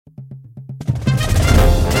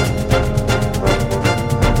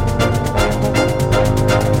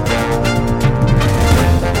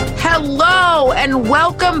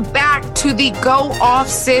Welcome back to the Go Off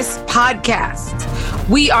Sis podcast.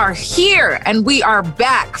 We are here and we are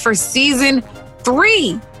back for season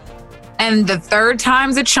 3. And the third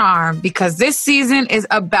time's a charm because this season is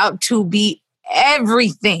about to be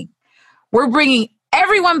everything. We're bringing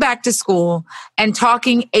everyone back to school and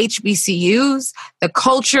talking HBCUs, the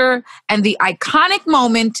culture, and the iconic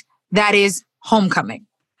moment that is homecoming.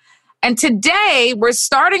 And today, we're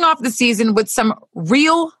starting off the season with some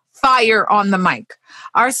real fire on the mic.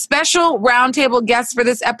 Our special roundtable guests for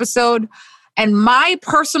this episode and my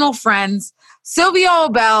personal friends, Sylvia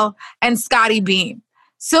Obell and Scotty Beam.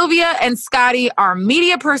 Sylvia and Scotty are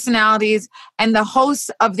media personalities and the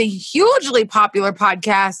hosts of the hugely popular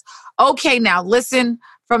podcast, Okay Now Listen,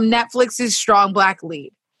 from Netflix's Strong Black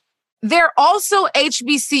Lead. They're also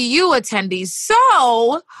HBCU attendees,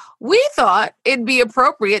 so we thought it'd be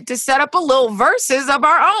appropriate to set up a little versus of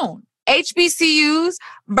our own. HBCUs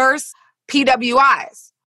versus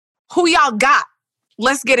PWIs. Who y'all got?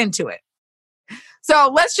 Let's get into it.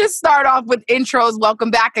 So let's just start off with intros.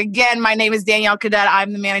 Welcome back again. My name is Danielle Cadet.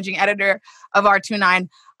 I'm the managing editor of R29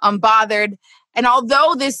 Unbothered. And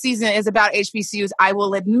although this season is about HBCUs, I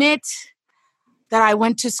will admit that I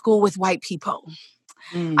went to school with white people.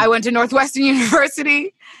 I went to Northwestern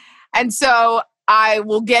University. And so I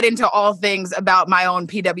will get into all things about my own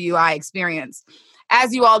PWI experience.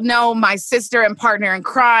 As you all know, my sister and partner in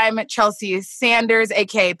crime, Chelsea Sanders,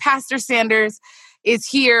 aka Pastor Sanders, is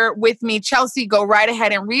here with me. Chelsea, go right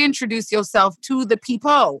ahead and reintroduce yourself to the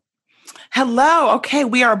people. Hello. Okay,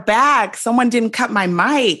 we are back. Someone didn't cut my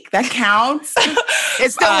mic. That counts.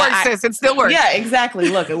 It still works, sis. It still works. Yeah, exactly.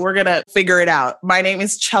 Look, we're going to figure it out. My name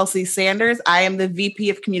is Chelsea Sanders. I am the VP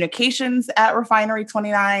of Communications at Refinery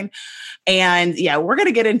 29. And yeah, we're going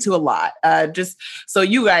to get into a lot. Just so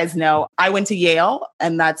you guys know, I went to Yale,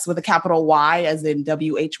 and that's with a capital Y as in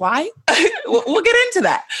WHY. We'll get into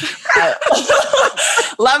that.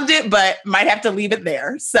 Loved it, but might have to leave it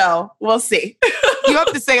there. So we'll see. You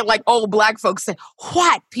have to say it like old Black folks say,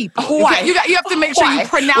 white people. Why? You have to make sure you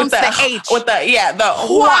pronounce the H. With the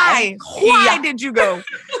why. Why did you go?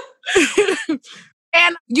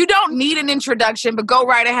 And you don't need an introduction, but go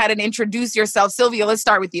right ahead and introduce yourself. Sylvia, let's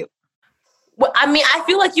start with you. Well, I mean, I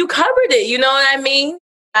feel like you covered it. You know what I mean?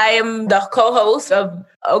 I am the co-host of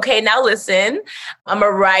Okay Now Listen. I'm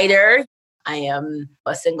a writer. I am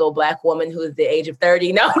a single Black woman who is the age of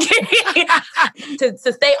 30. No, I'm kidding.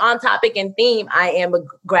 to stay on topic and theme, I am a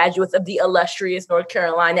graduate of the illustrious North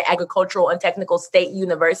Carolina Agricultural and Technical State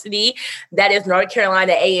University. That is North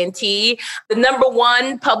Carolina A&T, the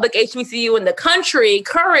 #1 public HBCU in the country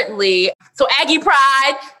currently. So Aggie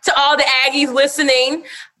Pride to all the Aggies listening.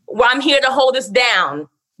 Well, I'm here to hold us down.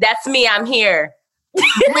 That's me. I'm here.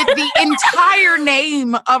 With the entire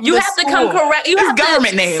name of you the have school. to come correct. You have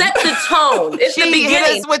government to name. set the tone. It's the She hit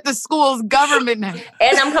beginning. us with the school's government name.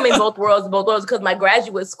 And I'm coming both worlds, because my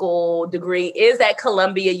graduate school degree is at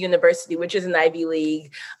Columbia University, which is an Ivy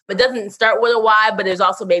League. It doesn't start with a Y, but there's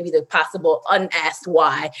also maybe the possible unasked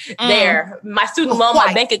Y there. My student loan,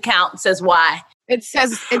 my bank account says Y. It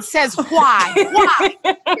says why.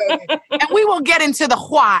 And we will get into the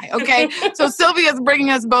why, okay? So Sylvia's bringing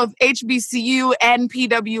us both HBCU and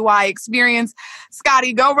PWI experience.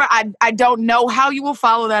 Scotty, go right. I don't know how you will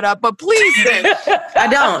follow that up, but please do. I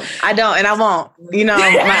don't, and I won't. You know,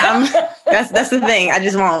 that's the thing. I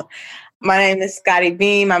just won't. My name is Scotty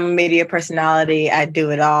Beam. I'm a media personality. I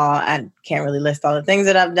do it all. I can't really list all the things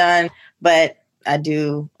that I've done, but I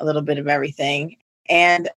do a little bit of everything.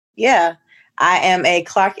 And yeah, I am a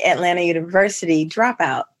Clark Atlanta University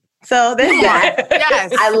dropout. So there's that.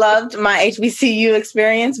 Yes. I loved my HBCU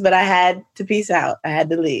experience, but I had to peace out. I had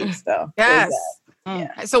to leave. So yes.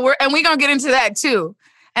 Yeah. So we're gonna get into that too.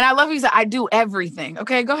 And I love you said I do everything.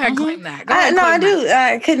 Okay, go ahead and claim that. I do.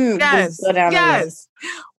 I couldn't just go down. Yes.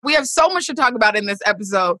 We have so much to talk about in this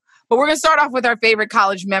episode, but we're going to start off with our favorite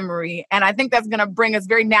college memory. And I think that's going to bring us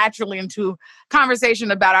very naturally into conversation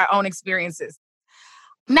about our own experiences.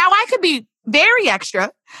 Now, I could be very extra,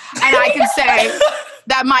 and I can say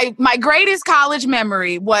that my greatest college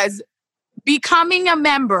memory was becoming a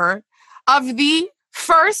member of the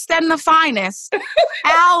first and the finest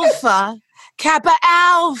Alpha Kappa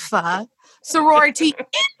Alpha Sorority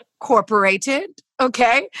Incorporated.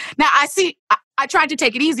 Okay. Now I tried to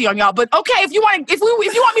take it easy on y'all, but okay, if you want me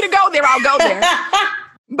to go there, I'll go there.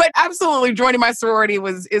 But absolutely, joining my sorority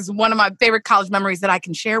is one of my favorite college memories that I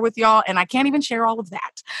can share with y'all, and I can't even share all of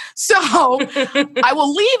that. So I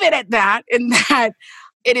will leave it at that, in that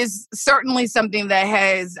it is certainly something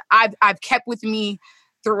that I've kept with me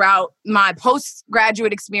throughout my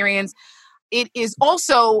postgraduate experience. it is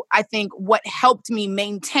also, I think, what helped me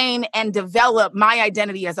maintain and develop my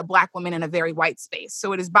identity as a Black woman in a very white space.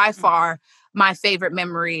 So it is by far my favorite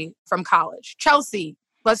memory from college. Chelsea,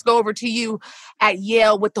 let's go over to you at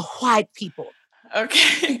Yale with the white people.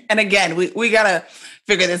 Okay. And again, we got to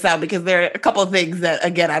figure this out because there are a couple of things that,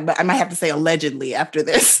 again, I might have to say allegedly after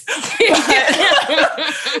this.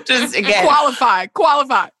 Just again.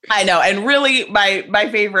 Qualify. I know. And really, my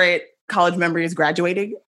favorite college memory is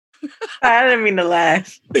graduating. I didn't mean to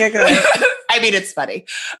laugh. Yeah, go ahead. I mean, it's funny.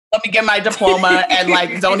 Let me get my diploma and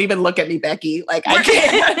like, don't even look at me, Becky. Like, I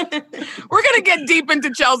can't. We're going to get deep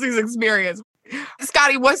into Chelsea's experience.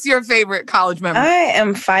 Scotty, what's your favorite college memory? I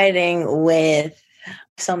am fighting with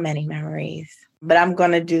so many memories, but I'm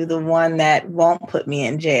going to do the one that won't put me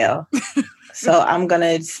in jail. So I'm going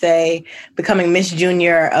to say becoming Miss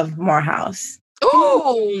Junior of Morehouse.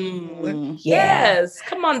 Ooh. Yes.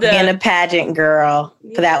 Come on, Deb. Being a pageant girl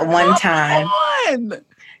for that one time.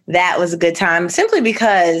 That was a good time simply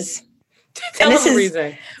because... Tell them the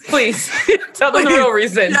reason. Please. Tell them the real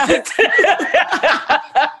reason.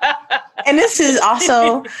 And this is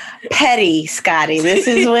also petty, Scotty. This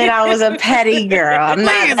is when I was a petty girl. I'm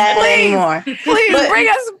not that anymore. Please bring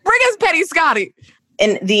us petty Scotty.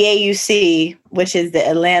 In the AUC, which is the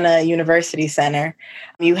Atlanta University Center,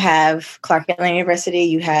 you have Clark Atlanta University,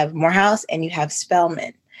 you have Morehouse, and you have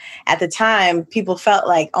Spelman. At the time, people felt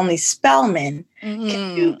like only Spelman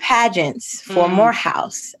can do pageants for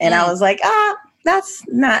Morehouse. And I was like, that's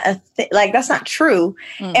not a thing. Like, that's not true.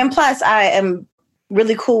 And plus, I am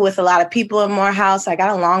really cool with a lot of people in Morehouse. I got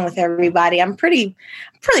along with everybody. I'm pretty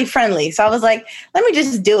friendly. So I was like, let me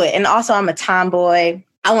just do it. And also, I'm a tomboy.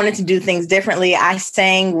 I wanted to do things differently. I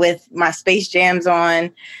sang with my Space Jams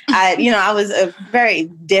on. I was a very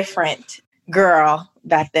different girl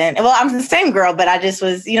back then. Well, I'm the same girl, but I just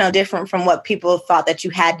was, different from what people thought that you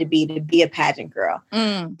had to be a pageant girl.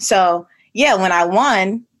 So yeah, when I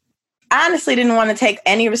won, I honestly didn't want to take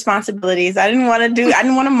any responsibilities. I didn't want to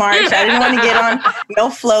march. I didn't want to get on no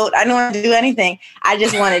float. I didn't want to do anything. I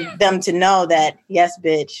just wanted them to know that, yes,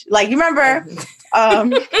 bitch. Like, you remember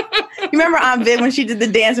Aunt Viv when she did the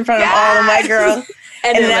dance in front of all the white girls?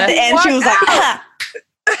 And then at the end, she was like,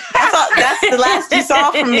 that's the last you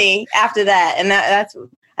saw from me after that. And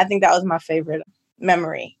I think that was my favorite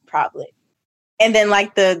memory, probably. And then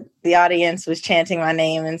like the audience was chanting my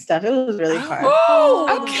name and stuff. It was really fun.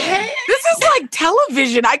 Oh, okay. This is like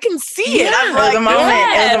television. I can see it. It was a moment.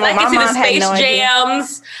 Yes. I can see the Space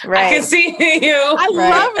Jams. Right. I can see you. I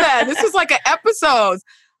love that. This is like an episode.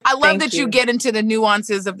 I love that you get into the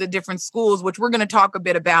nuances of the different schools, which we're going to talk a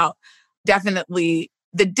bit about. Definitely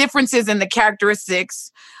the differences and the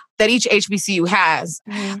characteristics that each HBCU has.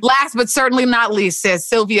 Last but certainly not least, says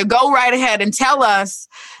Sylvia, go right ahead and tell us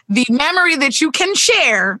the memory that you can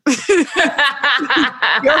share.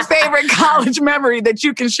 Your favorite college memory that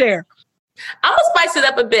you can share. I'm going to spice it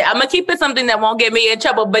up a bit. I'm going to keep it something that won't get me in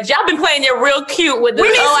trouble, but y'all been playing it real cute with the,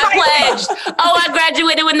 I pledged. I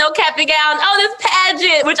graduated with no cap and gown. This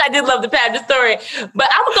pageant, which I did love the pageant story. But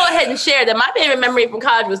I'm going to go ahead and share that my favorite memory from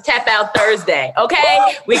college was Tap Out Thursday, okay?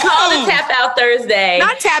 We called it Tap Out Thursday.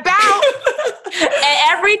 Not Tap Out.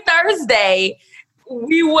 And every Thursday,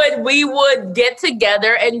 we would get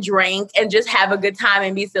together and drink and just have a good time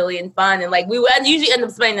and be silly and fun. And like we would usually end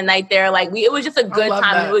up spending the night there. Like it was just a good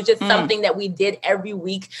time. That. It was just something that we did every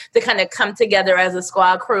week to kind of come together as a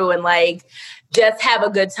squad crew and like just have a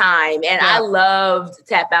good time. And I loved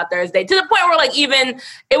Tap Out Thursday to the point where like even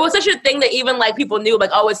it was such a thing that even like people knew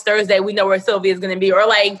like, oh, it's Thursday. We know where Sylvia's going to be. Or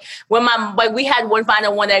like when we had one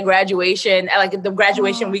final one at graduation, at like the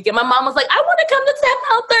graduation weekend, my mom was like, I want to come to Tap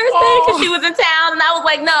Out Thursday because she was in town. And I was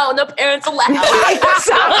like, no parents allowed.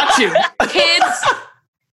 Kids,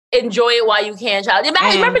 enjoy it while you can, child.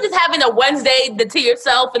 Remember just having a Wednesday to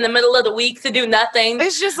yourself in the middle of the week to do nothing.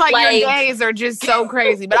 It's just like your days are just so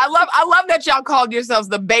crazy. But I love that y'all called yourselves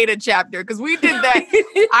the beta chapter because we did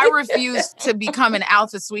that. I refused to become an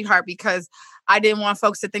alpha sweetheart because I didn't want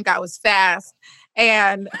folks to think I was fast.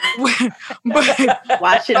 And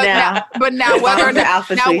watch it now. But now whether or not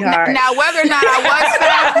alpha sweetheart. Now whether or not I was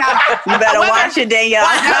fast, you better watch it, Danielle.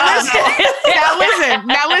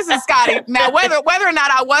 Now listen, Scotty. Now whether or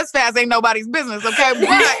not I was fast ain't nobody's business, okay?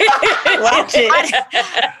 But watch it.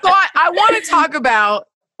 I want to talk about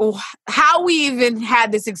how we even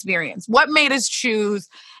had this experience. What made us choose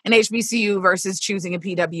an HBCU versus choosing a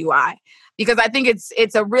PWI? Because I think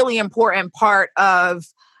it's a really important part of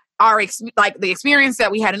our the experience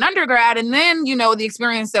that we had in undergrad, and then the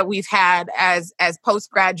experience that we've had as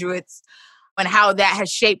postgraduates, and how that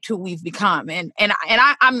has shaped who we've become. And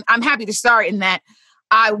I'm happy to start in that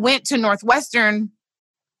I went to Northwestern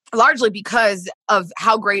largely because of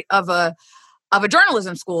how great of a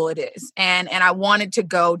journalism school it is. And I wanted to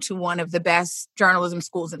go to one of the best journalism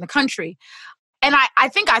schools in the country. And I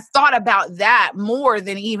think I thought about that more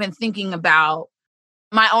than even thinking about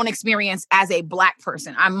my own experience as a Black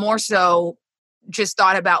person. I'm more so just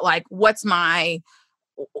thought about like, what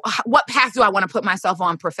path do I want to put myself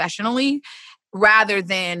on professionally, rather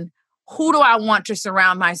than who do I want to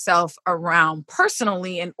surround myself around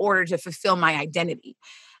personally in order to fulfill my identity.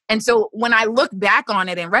 And so when I look back on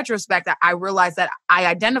it in retrospect, I realized that I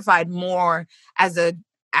identified more as an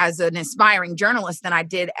aspiring journalist than I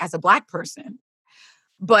did as a Black person.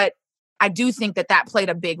 But I do think that played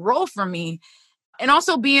a big role for me. And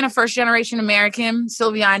also being a first-generation American,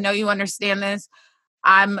 Sylvia, I know you understand this.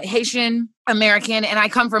 I'm Haitian American, and I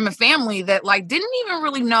come from a family that like didn't even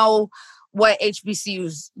really know what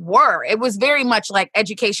HBCUs were. It was very much like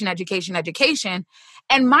education, education, education.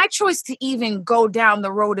 And my choice to even go down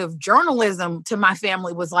the road of journalism to my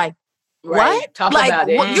family was like, right. What? Talk like, about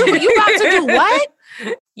it. You about to do what?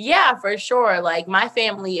 Yeah, for sure. Like my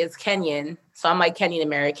family is Kenyan. So I'm like Kenyan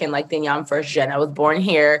American, like Danielle, I'm first gen. I was born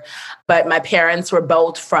here, but my parents were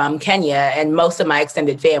both from Kenya and most of my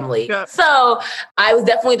extended family. Yep. So I was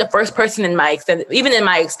definitely the first person in my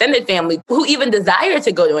extended family who even desired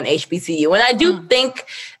to go to an HBCU. And I do think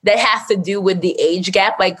that has to do with the age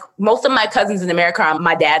gap. Like most of my cousins in America are on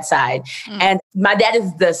my dad's side. And my dad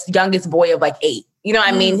is the youngest boy of like 8. You know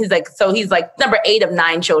what I mean? He's like number 8 of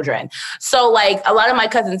 9 children. So like a lot of my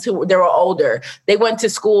cousins they were older, they went to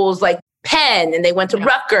schools like Penn and they went to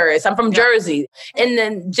Rutgers. I'm from Jersey. And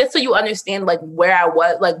then just so you understand like where I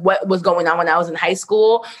was, like what was going on when I was in high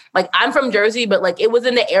school, like I'm from Jersey, but like it was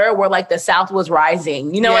in the era where like the South was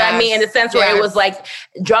rising. You know what I mean? In the sense where it was like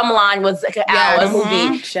Drumline was like a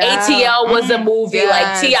movie. ATL was a movie.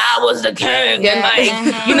 Like T.I. was the king. And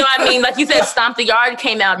like, you know what I mean? Like you said, Stomp the Yard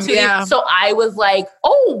came out too. So I was like,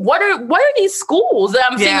 oh, what are these schools that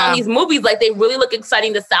I'm seeing on these movies? Like they really look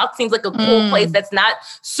exciting. The South seems like a cool place that's not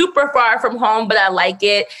super far from home, but I like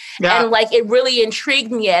it. And like it really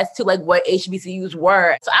intrigued me as to like what HBCUs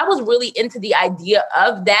were. So I was really into the idea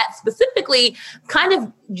of that specifically, kind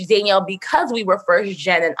of, Danielle, because we were first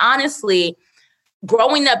gen. And honestly,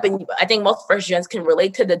 growing up, and I think most first gens can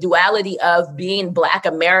relate to the duality of being Black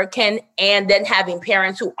American and then having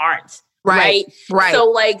parents who aren't. Right.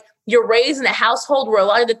 So like you're raised in a household where a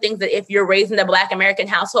lot of the things that if you're raised in a Black American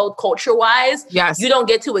household culture-wise, you don't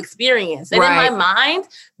get to experience. And in my mind,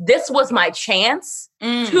 this was my chance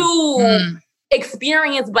to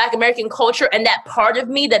experience Black American culture and that part of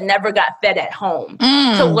me that never got fed at home,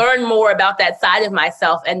 to learn more about that side of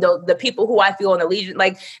myself and the people who I feel an allegiance,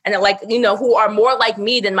 like, and like, you know, who are more like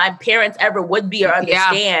me than my parents ever would be or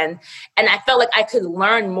understand. And I felt like I could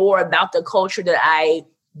learn more about the culture that I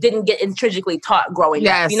didn't get intrinsically taught growing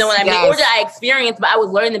up. You know what I mean? Or that I experienced, but I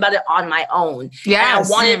was learning about it on my own. And I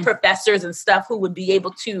wanted professors and stuff who would be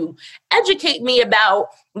able to educate me about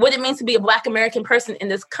what it means to be a Black American person in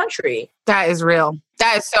this country. That is real.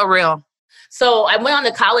 That is so real. So I went on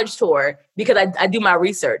the college tour because I do my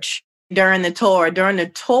research. During the tour,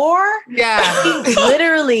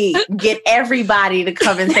 literally get everybody to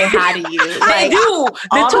come and say hi to you. Like, they do.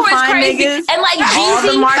 The tour is crazy. Niggas, and like all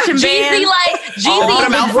the marching bands,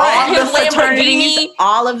 Jeezy brought his Lamborghini.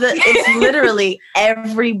 All of it's literally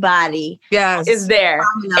everybody is there.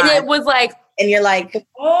 And it was like, and you're like, this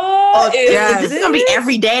is going to be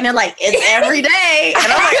every day. And they're like, it's every day.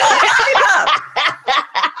 And I'm like,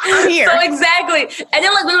 I'm here. So exactly. And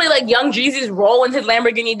then like literally like young Jeezy's rolling his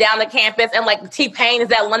Lamborghini down the campus and like T-Pain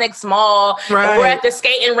is at Lenox Mall. And we're at the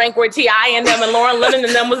skating rink where T.I. and them and Lauren Lennon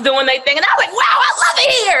and them was doing their thing. And I was like, wow, I love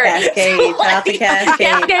it here. Cascade. Shout out to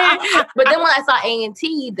Cascade. But then when I saw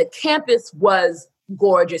A&T, the campus was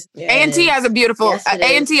gorgeous. A&T has a beautiful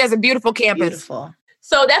A&T has a beautiful campus. Beautiful.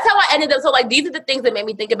 So that's how I ended up. So like these are the things that made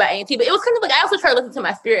me think about A&T. But it was kind of like I also tried to listen to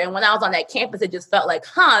my spirit. And when I was on that campus, it just felt like,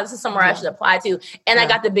 this is somewhere I should apply to. And I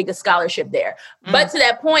got the biggest scholarship there. But to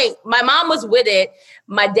that point, my mom was with it.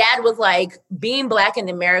 My dad was like, being Black in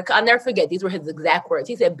America, I'll never forget, these were his exact words.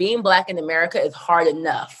 He said, being Black in America is hard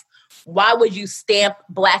enough. Why would you stamp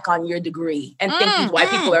Black on your degree and think these white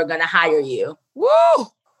people are going to hire you? Woo!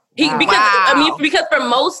 Because for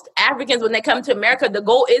most Africans, when they come to America, the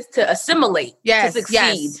goal is to assimilate, to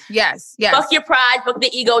succeed. Yes. Fuck your pride, fuck the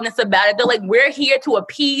ego-ness about it. They're like, we're here to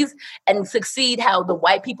appease and succeed how the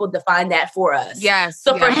white people define that for us.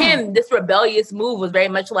 So for him, this rebellious move was very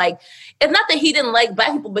much like, it's not that he didn't like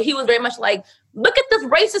Black people, but he was very much like, look at this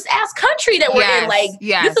racist ass country that we're in. Like,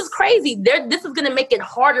 this is crazy. This is going to make it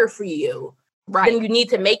harder for you. Right. then you need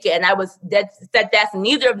to make it. And I was steadfast.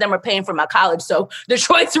 Neither of them are paying for my college. So the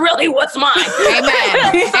choice really was mine.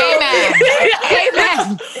 Amen.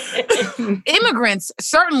 Amen. Immigrants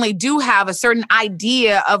certainly do have a certain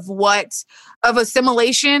idea of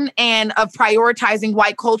assimilation and of prioritizing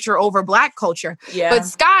white culture over Black culture. Yeah. But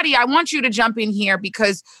Scotty, I want you to jump in here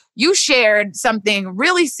because you shared something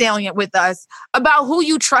really salient with us about who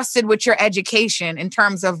you trusted with your education in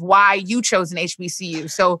terms of why you chose an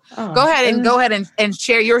HBCU. So go ahead and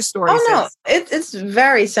share your story. Oh, no, it's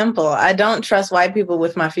very simple. I don't trust white people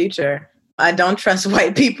with my future. I don't trust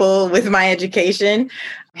white people with my education.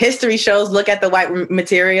 History shows, look at the white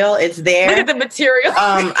material. It's there. Look at the material.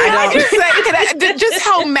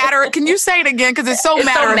 Can you say it again? Because it's so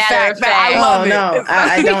matter of fact. I love it.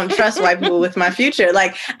 I don't trust white people with my future.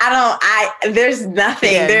 Like, there's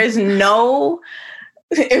nothing. Yeah. There's no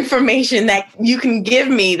information that you can give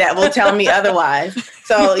me that will tell me otherwise.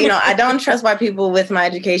 So, I don't trust white people with my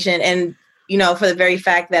education. And, for the very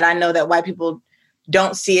fact that I know that white people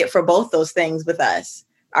don't see it for both those things with us,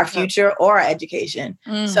 our future or our education.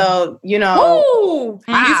 So, Ooh,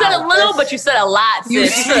 you said a little, but you said a lot.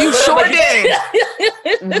 Sis. You sure did.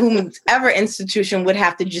 Whomever institution would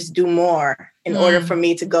have to just do more in order for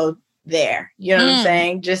me to go there. You know what I'm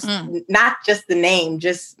saying? Just not just the name,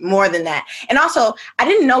 just more than that. And also, I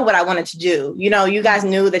didn't know what I wanted to do. You guys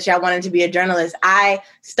knew that y'all wanted to be a journalist. I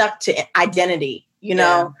stuck to identity,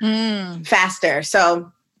 faster. So,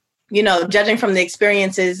 judging from the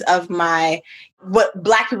experiences of what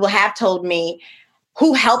Black people have told me,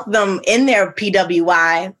 who helped them in their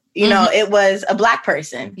PWI, it was a Black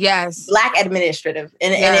person. Yes. Black administrative.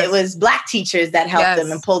 And it was Black teachers that helped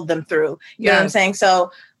them and pulled them through. You know what I'm saying?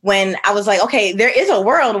 So when I was like, okay, there is a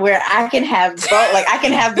world where I can have both, like I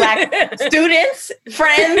can have Black students,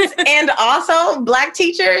 friends, and also Black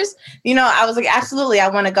teachers, I was like, absolutely, I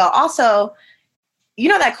want to go. Also,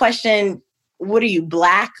 that question, what are you,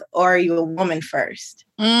 Black or are you a woman first?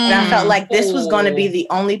 And I felt like this was going to be the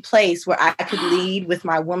only place where I could lead with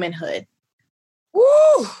my womanhood.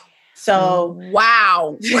 Woo! So,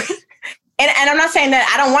 wow. And I'm not saying that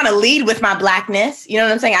I don't want to lead with my Blackness. You know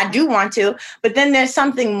what I'm saying? I do want to. But then there's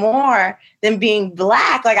something more than being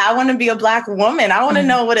Black. Like, I want to be a Black woman. I want to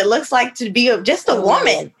know what it looks like to be just a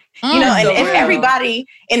woman. And if everybody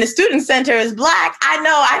in the student center is Black, I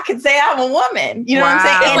know I could say I'm a woman. You know what I'm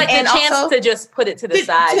saying? It's like the chance to just put it to the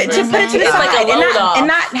side. To put it to the side. Like and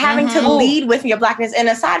not having to lead with your Blackness. And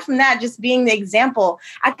aside from that, just being the example,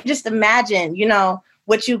 I could just imagine,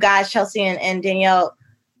 what you guys, Chelsea and Danielle,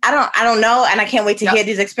 I don't know. And I can't wait to hear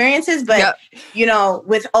these experiences. But,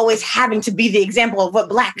 with always having to be the example of what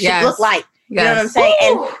Black should look like. You know what I'm saying?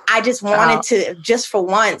 And I just wanted to, just for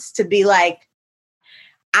once, to be like,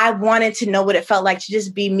 I wanted to know what it felt like to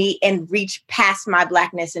just be me and reach past my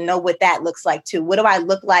Blackness and know what that looks like too. What do I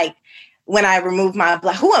look like when I remove my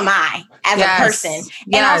Black? Who am I as a person?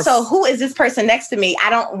 And also, who is this person next to me? I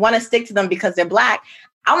don't want to stick to them because they're Black.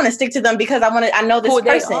 I want to stick to them because I know this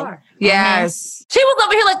person. Yes. She was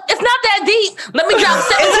over here like, it's not that deep. Let me drop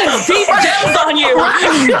 17 deep gems on you.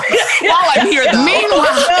 While I'm here,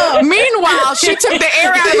 though. Meanwhile, she took the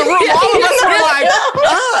air out of the room. All of us were like,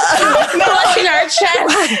 flushing her chest.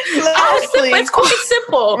 It's quite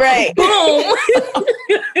simple. Right. Boom.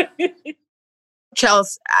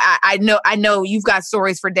 Chelsea, I know you've got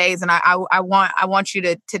stories for days, and I want you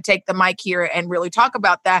to take the mic here and really talk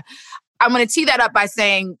about that. I'm going to tee that up by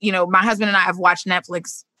saying, my husband and I have watched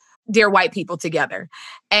Netflix Dear White People together.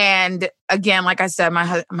 And again, like I said,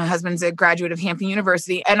 my husband's a graduate of Hampton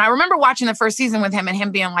University. And I remember watching the first season with him and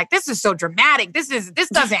him being like, this is so dramatic. This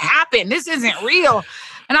doesn't happen. This isn't real.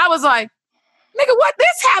 And I was like, nigga, what?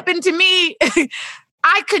 This happened to me.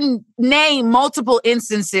 I can name multiple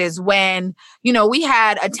instances when, we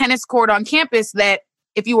had a tennis court on campus that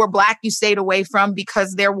if you were Black, you stayed away from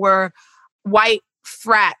because there were white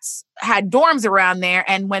frats had dorms around there.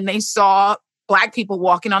 And when they saw Black people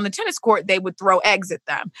walking on the tennis court, they would throw eggs at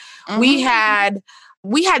them. We had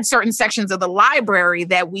certain sections of the library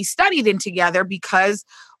that we studied in together because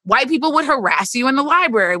white people would harass you in the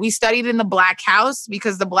library. We studied in the Black House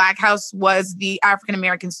because the Black House was the African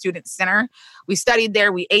American Student Center. We studied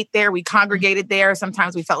there, we ate there, we congregated there.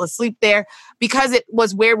 Sometimes we fell asleep there because it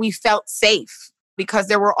was where we felt safe, because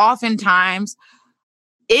there were oftentimes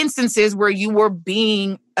instances where you were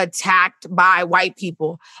being attacked by white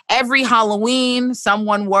people. Every Halloween,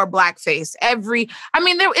 someone wore blackface.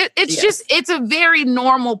 It's a very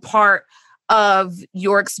normal part of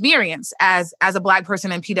your experience as a Black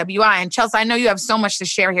person in PWI. And Chelsea, I know you have so much to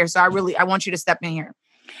share here, so I want you to step in here.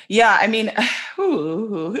 Yeah, I mean,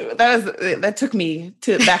 that took me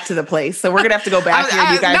back to the place. So we're gonna have to go back here.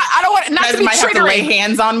 You guys, I don't want not to be might have to lay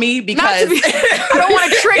hands on me because I don't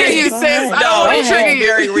want to trigger you, sis. I don't want to trigger you.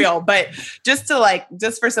 Very real, but just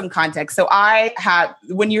for some context. So I have,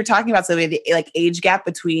 when you're talking about something the like age gap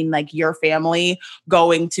between like your family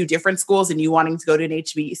going to different schools and you wanting to go to an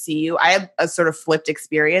HBCU, I have a sort of flipped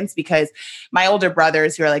experience because my older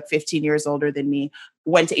brothers, who are like 15 years older than me,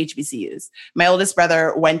 went to HBCUs. My oldest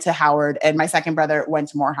brother went to Howard and my second brother went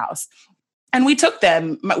to Morehouse. And we took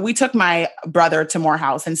my brother to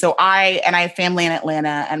Morehouse. And so I have family in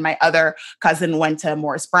Atlanta, and my other cousin went to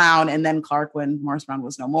Morris Brown and then Clark when Morris Brown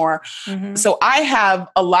was no more. Mm-hmm. So I have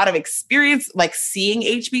a lot of experience like seeing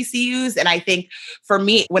HBCUs. And I think for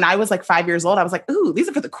me, when I was like 5 years old, I was like, ooh, these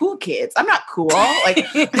are for the cool kids. I'm not cool. Like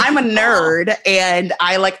I'm a nerd and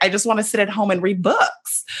I just want to sit at home and read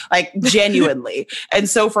books, like genuinely. And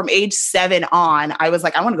so from age 7 on, I was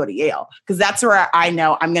like, I want to go to Yale because that's where I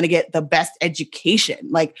know I'm going to get the best education.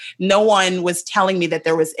 Like no one was telling me that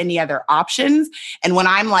there was any other options. And when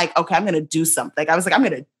I'm like, okay, I'm going to do something, I was like, I'm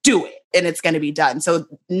going to do it and it's going to be done. So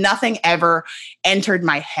nothing ever entered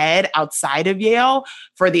my head outside of Yale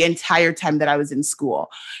for the entire time that I was in school.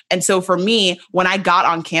 And so for me, when I got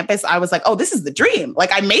on campus, I was like, oh, this is the dream. Like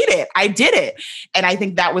I made it. I did it. And I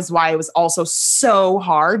think that was why it was also so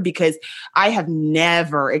hard because I have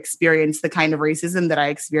never experienced the kind of racism that I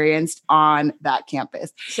experienced on that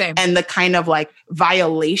campus. Same. And the kind of like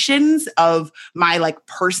violations of my like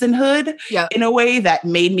personhood in a way that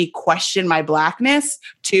made me question my Blackness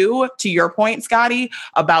too, to your point, Scotty,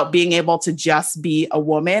 about being able to just be a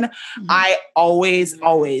woman. Mm-hmm. I always,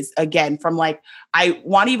 again, from like, I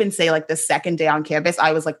want to even say like the second day on campus,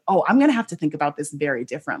 I was like, oh, I'm going to have to think about this very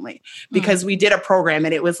differently because we did a program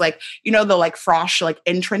and it was like, you know, the like Frosh like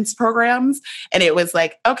entrance programs. And it was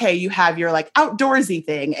like, okay, you have your like outdoorsy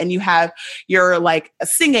thing and you have your like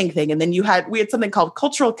singing thing. And then we had something called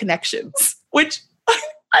cultural connections, which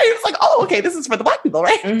I was like, oh, okay, this is for the Black people,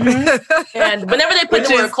 right? Mm-hmm. And whenever they put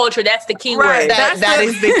the word culture, that's the key word. That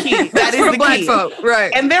is the key. That is the Black key. folk,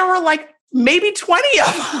 right? And there were like maybe 20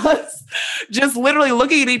 of us just literally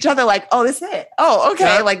looking at each other like, oh, this is it. Oh,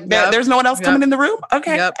 okay. There's no one else coming in the room.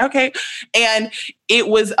 Okay. Okay. And it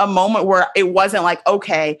was a moment where it wasn't like,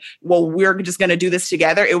 okay, well, we're just going to do this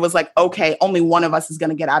together. It was like, okay, only one of us is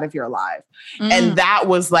going to get out of here alive. And that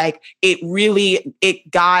was like,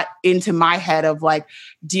 it got into my head of like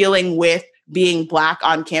dealing with being Black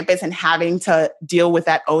on campus and having to deal with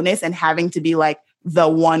that onus and having to be like, the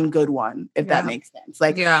one good one, if that makes sense.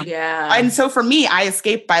 Like, And so for me, I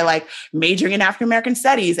escaped by like majoring in African-American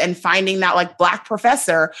studies and finding that like Black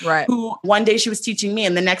professor who one day she was teaching me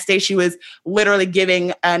and the next day she was literally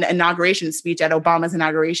giving an inauguration speech at Obama's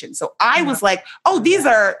inauguration. So I was like, oh, these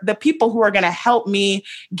are the people who are going to help me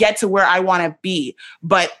get to where I want to be.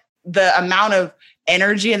 But the amount of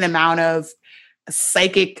energy and the amount of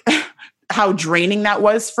psychic how draining that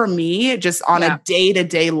was for me just on a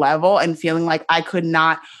day-to-day level and feeling like I could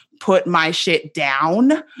not put my shit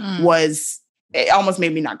down it almost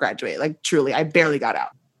made me not graduate. Like truly, I barely got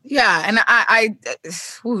out. Yeah. And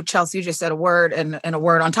Chelsea, you just said a word and a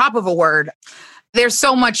word on top of a word. There's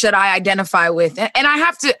so much that I identify with. And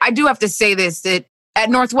I do have to say this, that at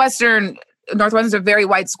Northwestern's a very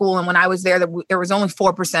white school. And when I was there was only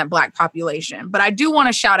 4% Black population. But I do want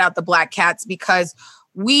to shout out the Black Cats because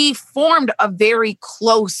we formed a very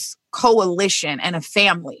close coalition and a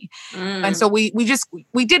family. And so we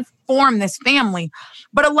did form this family.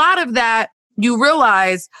 But a lot of that, you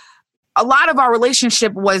realize a lot of our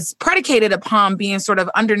relationship was predicated upon being sort of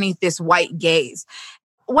underneath this white gaze.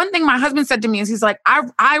 One thing my husband said to me is he's like,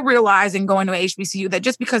 I realize in going to HBCU that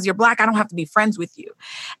just because you're Black, I don't have to be friends with you.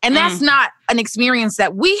 And that's not an experience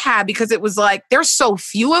that we had because it was like, there's so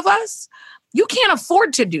few of us. You can't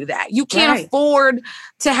afford to do that. You can't afford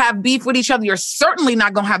to have beef with each other. You're certainly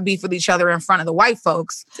not going to have beef with each other in front of the white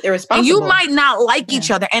folks. It's irresponsible. And you might not like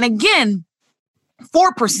each other. And again,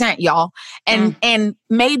 4%, y'all. And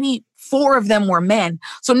maybe 4 of them were men.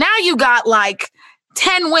 So now you got like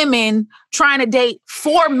 10 women trying to date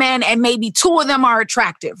 4 men and maybe 2 of them are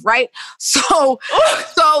attractive, right? So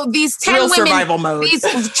these 10 real women, survival mode.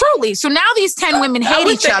 Truly. So now these 10 women hate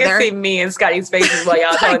each other. I see me and Scotty's faces while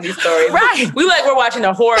y'all telling these stories. Right. We're watching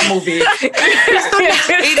a horror movie. It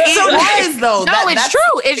is though. No, it's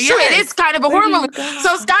true. It's true. It is kind of a horror movie. God.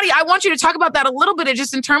 So Scotty, I want you to talk about that a little bit,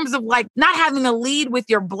 just in terms of like not having to lead with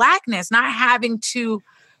your Blackness, not having to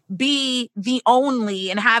be the only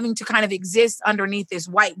and having to kind of exist underneath this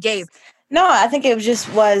white gaze. No, I think it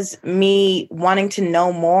was me wanting to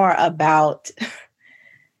know more about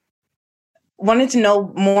wanted to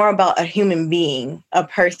know more about a human being, a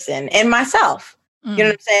person, and myself. You know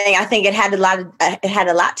what I'm saying? I think it had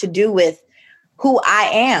a lot to do with who I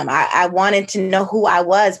am. I wanted to know who I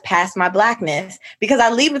was past my Blackness, because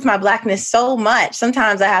I lead with my Blackness so much.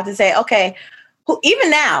 Sometimes I have to say, okay,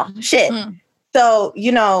 even now, shit. So,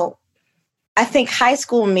 you know, I think high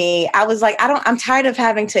school me, I was like, I'm tired of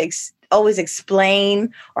having to always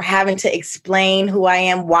explain or having to explain who I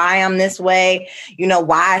am, why I'm this way, you know,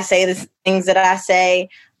 why I say the things that I say.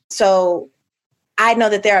 So I know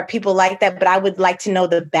that there are people like that, but I would like to know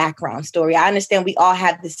the background story. I understand we all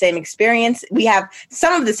have the same experience. We have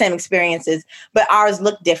some of the same experiences, but ours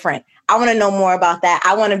look different. I want to know more about that.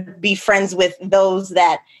 I want to be friends with those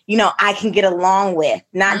that, you know, I can get along with,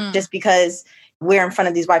 not just because we're in front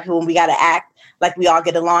of these white people and we got to act like we all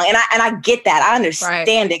get along. And I get that. I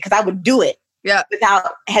understand it, because I would do it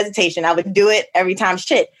without hesitation. I would do it every time.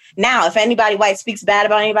 Shit. Now, if anybody white speaks bad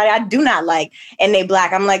about anybody I do not like and they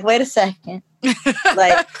Black, I'm like, wait a second.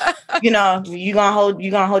 Like, you know, you're gonna hold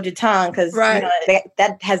your tongue, because you know,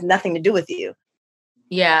 that has nothing to do with you.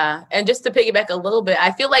 Yeah. And just to piggyback a little bit,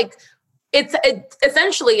 I feel like it's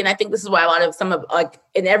essentially, and I think this is why a lot of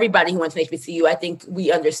and everybody who went to HBCU, I think we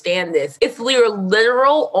understand this. It's your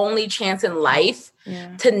literal only chance in life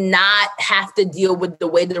to not have to deal with the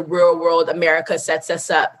way the real world America sets us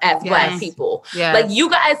up as Black people. Like, you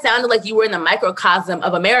guys sounded like you were in the microcosm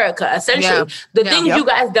of America, essentially. The things you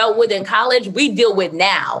guys dealt with in college, we deal with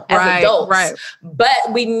now as adults.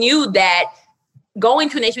 But we knew that going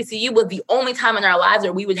to an HBCU was the only time in our lives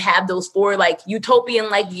where we would have those 4 like utopian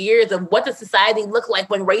like years of what does society look like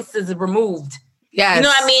when race is removed. You know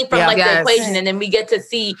what I mean? From the equation. And then we get to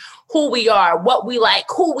see who we are, what we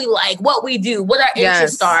like, what we do, what our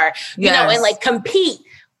interests are, you know, and like compete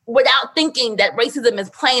without thinking that racism is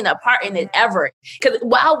playing a part in it ever. Because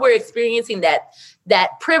while we're experiencing that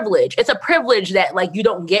privilege, it's a privilege that like you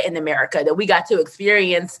don't get in America, that we got to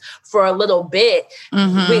experience for a little bit.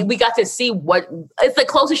 We got to see what it's the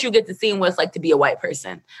closest you get to seeing what it's like to be a white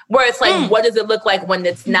person, where it's like, what does it look like when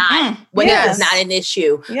it's not, when it's not an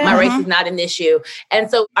issue? My race is not an issue. And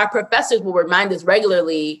so our professors will remind us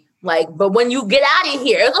regularly, like, but when you get out of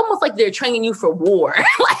here, it's almost like they're training you for war.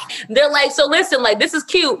 Like, they're like, so listen, like, this is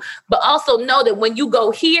cute, but also know that when you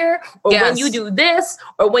go here, or when you do this,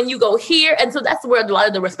 or when you go here, and so that's where a lot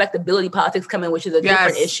of the respectability politics come in, which is a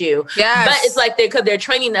different issue. But it's like because they're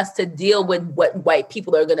training us to deal with what white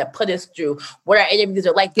people are going to put us through, what our interviews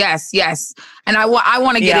are like. And I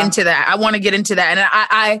want to get into that. I want to get into that.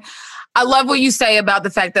 And I love what you say about the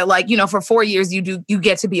fact that, like, you know, for 4 years you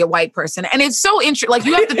get to be a white person. And it's so interesting. Like,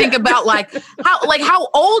 you have to think about how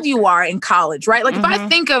old you are in college, right? Like, if I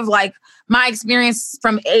think of like my experience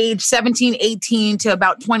from age 17, 18 to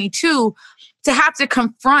about 22, to have to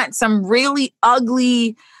confront some really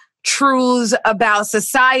ugly truths about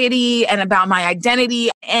society and about my identity.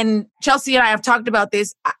 And Chelsea and I have talked about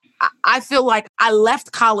this. I feel like I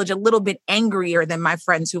left college a little bit angrier than my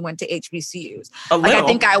friends who went to HBCUs. I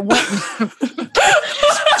think I went.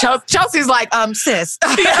 Chelsea's like, sis.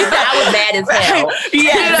 I was mad as hell.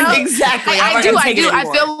 Yeah, you know? Exactly. I do. I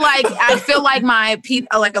feel like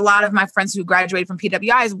like a lot of my friends who graduated from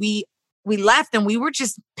PWIs, we left and we were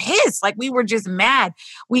just pissed. Like, we were just mad.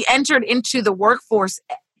 We entered into the workforce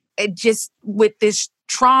just with this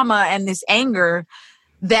trauma and this anger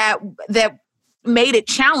that made it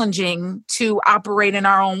challenging to operate in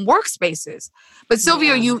our own workspaces. But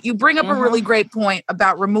Sylvia, you bring up a really great point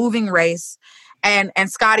about removing race. And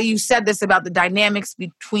Scotty, you said this about the dynamics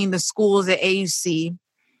between the schools at AUC.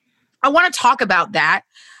 I want to talk about that,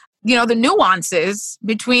 you know, the nuances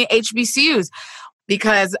between HBCUs,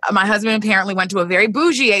 because my husband apparently went to a very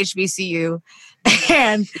bougie HBCU.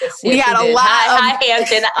 And we had a lot Hi,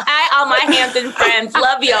 Hampton. Hi, all my Hampton friends.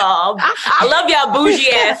 Love y'all. I love y'all bougie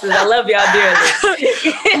asses. I love y'all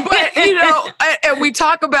dearly. But, you know, and we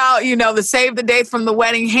talk about, you know, the save the date from the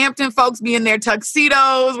wedding, Hampton folks being their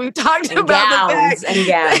tuxedos. We've talked about gowns and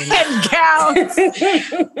gowns.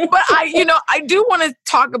 But I do want to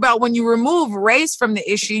talk about when you remove race from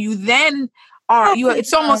the issue, you then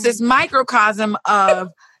it's almost this microcosm of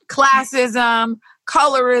classism,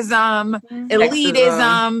 colorism,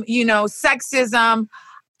 elitism, you know, sexism.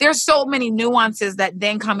 There's so many nuances that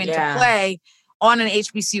then come into play on an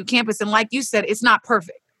HBCU campus. And like you said, it's not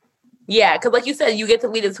perfect. Yeah, because like you said, you get to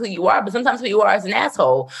lead as who you are, but sometimes who you are is an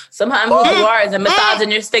asshole. Sometimes who you are is a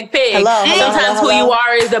misogynistic pig. Sometimes who you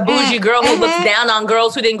are is a bougie girl who looks down on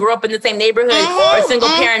girls who didn't grow up in the same neighborhood or single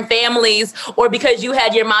parent families, or because you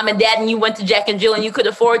had your mom and dad and you went to Jack and Jill and you could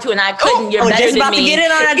afford to and I couldn't. You're better just than about me. To get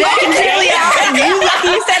in on a Jack and Jill, y'all.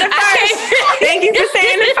 You said it first. Thank you for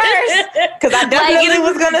saying it first. Because I definitely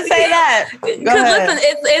was gonna say that. Because listen,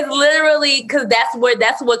 it's literally because that's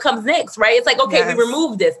what comes next, right? It's like, okay, we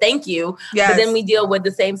removed this, thank you, but then we deal with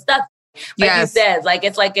the same stuff. Like you said, like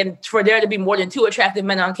it's like for there to be more than 2 attractive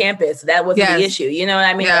men on campus, that wasn't the issue. You know what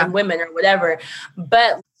I mean? Or women or whatever.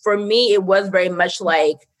 But for me, it was very much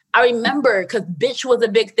like, I remember because bitch was a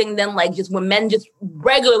big thing then, like just when men just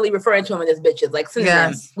regularly referring to women as bitches, like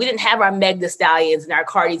synonyms. We didn't have our Meg Thee Stallions and our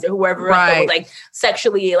Cardis or whoever else that was like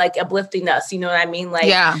sexually like uplifting us. You know what I mean?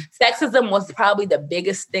 Like sexism was probably the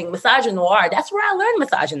biggest thing. Misogynoir, that's where I learned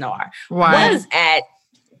misogynoir.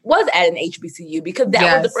 Was at an HBCU because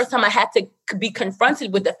that was the first time I had to be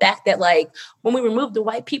confronted with the fact that like when we removed the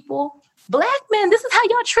white people, Black men, this is how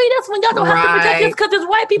y'all treat us when y'all don't have to protect us because there's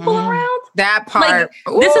white people around. That part.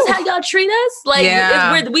 Like, this is how y'all treat us. Like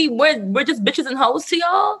we're just bitches and hoes to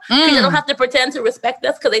y'all. Because y'all don't have to pretend to respect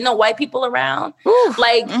us because they know white people around.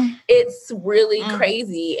 Like it's really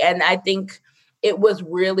crazy. And I think it was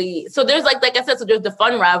really, so there's like I said, so there's the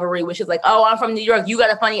fun rivalry, which is like, oh, I'm from New York, you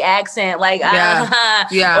got a funny accent, like,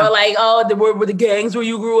 or like, oh, were the gangs where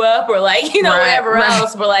you grew up, or like, you know, whatever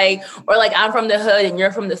else, but like, or like, I'm from the hood and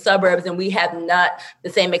you're from the suburbs and we have not the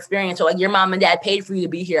same experience, or like, your mom and dad paid for you to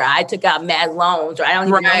be here, I took out mad loans, or I don't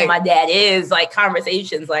even know who my dad is, like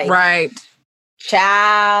conversations, like,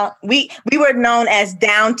 child, we were known as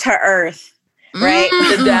down to earth. Right?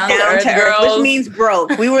 The down to earth, which means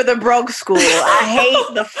broke. We were the broke school. I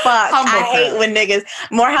hate the fuck. I hate when niggas,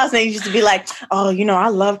 Morehouse niggas used to be like, oh, you know, I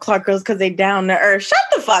love Clark girls because they down to earth. Shut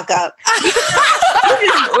the fuck up.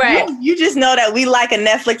 You just know that we like a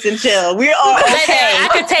Netflix and chill. We're all okay. I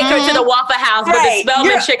could take her to the Waffle House, but the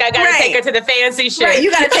Spelman chick, I gotta take her to the fancy shit.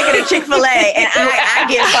 You gotta take her to Chick-fil-A, and I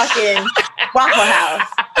get fucking Waffle House.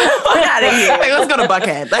 Fuck out of here. Like, let's go to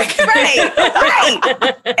Buckhead. Like,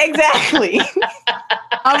 right, exactly.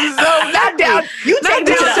 I'm so not down. You take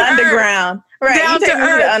her to the underground, right? You take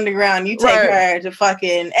her to the underground. You take her to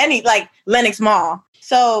fucking like Lenox Mall.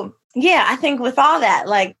 So yeah, I think with all that,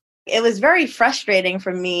 like, it was very frustrating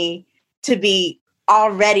for me to be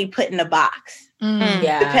already put in a box,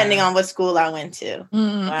 depending on what school I went to.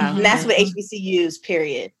 Wow. And that's what HBCUs,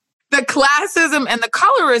 period. The classism and the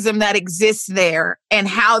colorism that exists there and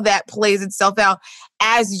how that plays itself out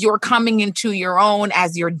as you're coming into your own,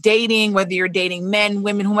 as you're dating, whether you're dating men,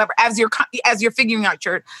 women, whomever, as you're figuring out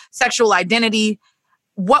your sexual identity.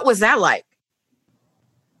 What was that like?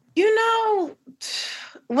 You know,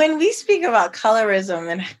 when we speak about colorism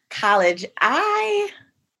in college, I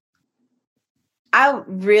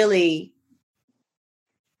really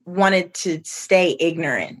wanted to stay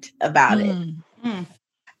ignorant about it.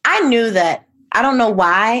 I knew that. I don't know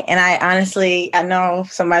why, and I know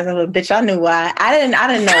somebody's a little bitch. I knew why. I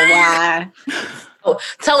didn't know why. Oh,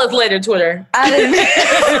 tell us later, Twitter. I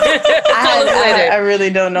really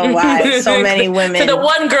don't know why. So many women. To the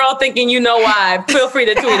one girl thinking you know why, feel free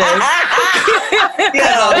to tweet us.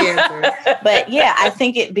 But yeah, I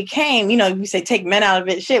think it became, you know, you say take men out of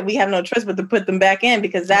it. Shit, we have no choice but to put them back in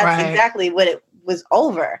because that's exactly what it was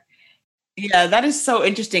over. Yeah, that is so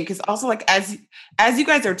interesting because also like as you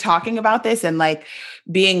guys are talking about this and like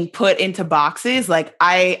being put into boxes, like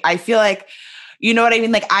I feel like, you know what I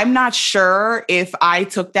mean? Like, I'm not sure if I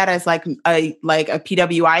took that as like a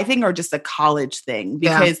PWI thing or just a college thing,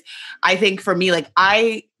 because I think for me, like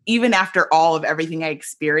even after all of everything I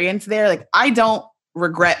experienced there, like I don't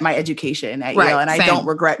regret my education at Yale and I don't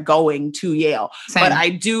regret going to Yale, but I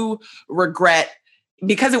do regret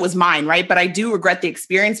because it was mine, right? But I do regret the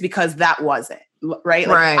experience because that wasn't, right?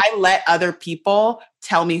 Like I let other people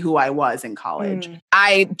tell me who I was in college.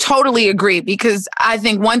 I totally agree because I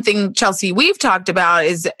think one thing, Chelsea, we've talked about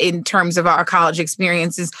is in terms of our college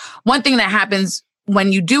experiences, one thing that happens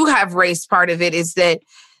when you do have race part of it is that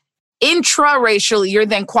intra-racially, you're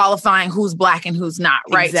then qualifying who's Black and who's not,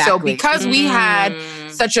 right? Exactly. So because we had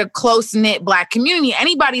such a close-knit Black community,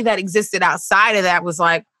 anybody that existed outside of that was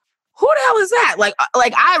like, who the hell is that? Like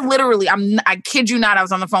I kid you not, I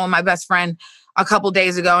was on the phone with my best friend a couple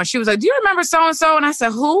days ago and she was like, do you remember so-and-so? And I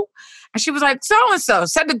said, who? And she was like, so-and-so,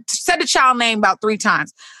 said the child name about 3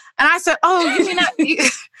 times. And I said, oh, you mean that?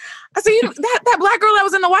 I said, that Black girl that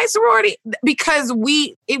was in the white sorority? Because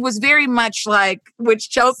it was very much like, which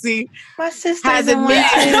Chelsea my sister has admitted.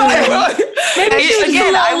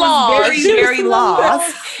 Again, I was very, very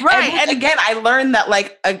lost. Right. And again, I learned that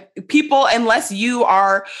like people, unless you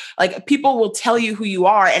are like, people will tell you who you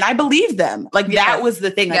are. And I believed them. Like that was the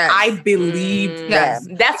thing. Like I believed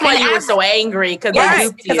them. That's why you were so angry. Because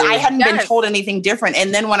I hadn't been told anything different.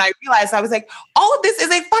 And then when I realized, I was like, all of this is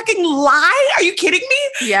a fucking lie. Are you kidding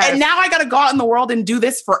me? Yes. And now I got to go out in the world and do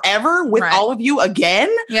this forever with all of you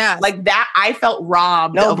again. Yeah. Like that, I felt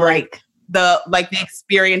robbed. No break. the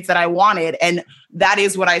experience that I wanted. And that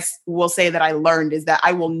is what I will say that I learned, is that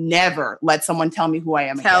I will never let someone tell me who I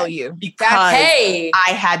am again, because I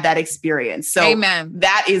had that experience. So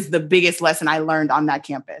that is the biggest lesson I learned on that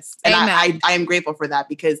campus. And I am grateful for that,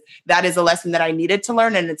 because that is a lesson that I needed to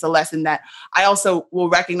learn. And it's a lesson that I also will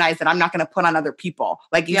recognize that I'm not going to put on other people.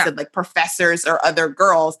 Like you said, like professors or other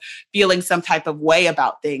girls feeling some type of way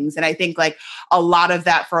about things. And I think like a lot of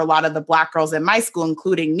that for a lot of the Black girls in my school,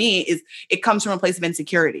 including me, is it comes from a place of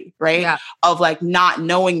insecurity, right? Yeah. Of like not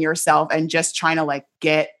knowing yourself and just trying to like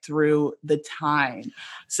get through the time.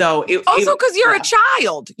 So also because you're a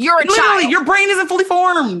child. You're a child. Your brain isn't fully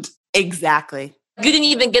formed. Exactly. You didn't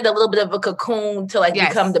even get a little bit of a cocoon to like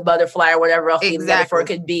become the butterfly or whatever else the metaphor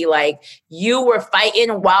could be. Like you were fighting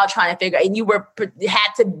while trying to figure out, and you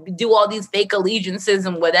had to do all these fake allegiances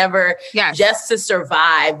and whatever just to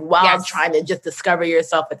survive while trying to just discover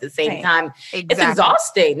yourself at the same time. Exactly. It's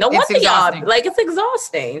exhausting. No wonder y'all, like it's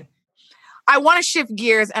exhausting. I want to shift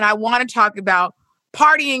gears and I want to talk about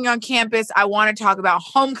partying on campus. I want to talk about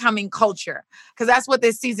homecoming culture, because that's what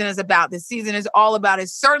this season is about. This season is all about,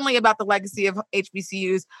 it's certainly about the legacy of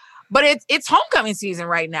HBCUs, but it's homecoming season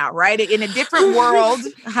right now, right? In a different world.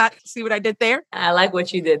 See what I did there? I like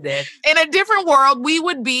what you did there. In a different world, we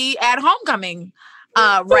would be at homecoming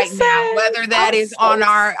right now, whether that is on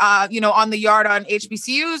our, on the yard on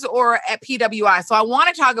HBCUs or at PWI. So I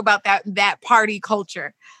want to talk about that party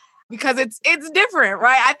culture, because it's different,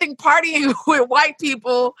 right? I think partying with white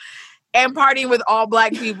people and partying with all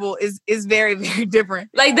Black people is very, very different.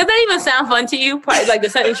 Like, does that even sound fun to you? Like the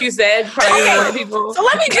sentence you said, partying with white people. So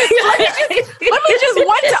let me just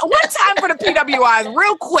one time for the PWIs,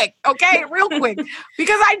 real quick, okay, real quick,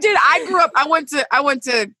 because I grew up. I went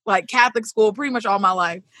to like Catholic school pretty much all my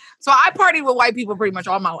life, so I partied with white people pretty much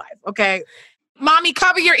all my life. Okay. Mommy,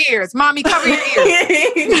 cover your ears. Mommy, cover your ears.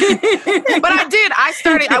 But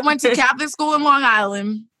I went to Catholic school in Long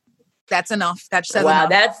Island. That's enough. That says enough.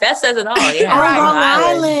 That says it all. Yeah. Long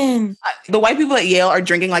Island. The white people at Yale are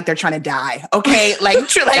drinking like they're trying to die. Okay, like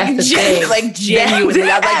genuinely. Like you have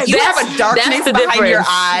a darkness behind your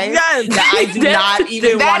eyes that I do not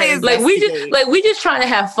even want to investigate. We just trying to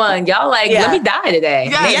have fun. Y'all let me die today.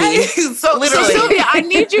 So Sylvia, I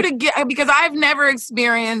need you to get, because I've never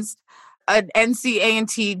experienced an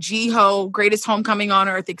NCA&T GHO Greatest Homecoming on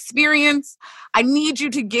Earth experience. I need you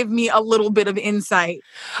to give me a little bit of insight.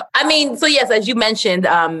 I mean, so yes, as you mentioned,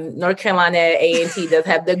 North Carolina A&T does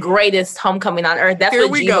have the greatest homecoming on earth. That's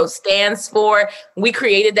what GHO stands for. We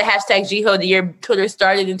created the hashtag GHO the year Twitter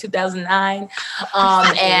started in 2009.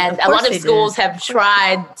 And a lot of schools have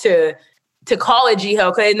tried to call it GHO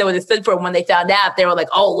because they didn't know what it stood for. When they found out, they were like,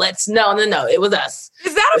 "Oh, no, it was us."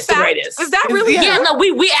 Is that a fact? Is that really? Yeah, no,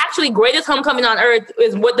 we actually greatest homecoming on earth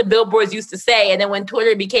is what the billboards used to say, and then when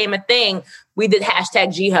Twitter became a thing, we did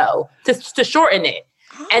hashtag GHO to shorten it.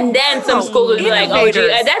 And then some schools would be like, "Oh, and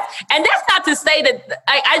that's not to say that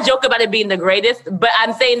I joke about it being the greatest, but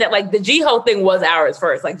I'm saying that like the GHO thing was ours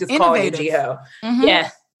first, like just calling it GHO." Mm-hmm. Yeah.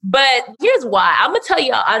 But here's why. I'm going to tell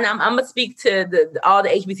y'all, and I'm going to speak to all the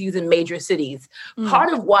HBCUs in major cities. Mm.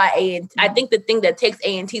 Part of why I think the thing that takes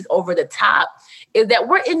A&Ts over the top is that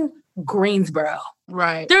we're in Greensboro.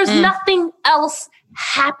 Right. There's nothing else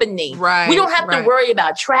happening. Right. We don't have to worry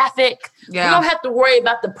about traffic. Yeah. We don't have to worry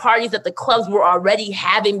about the parties that the clubs were already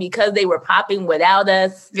having because they were popping without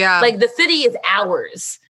us. Yeah. Like the city is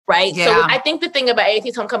ours, right? Yeah. So I think the thing about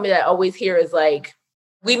A&T's homecoming that I always hear is like,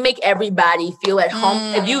 we make everybody feel at home.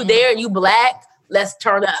 If you there and you Black, let's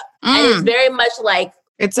turn up. And it's very much like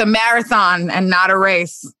it's a marathon and not a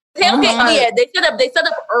race. They set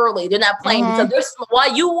up early. They're not playing because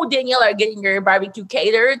while you, Danielle, are getting your barbecue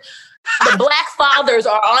catered, the Black fathers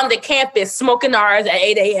are on the campus smoking ours at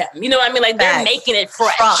 8 a.m. You know what I mean? Like they're making it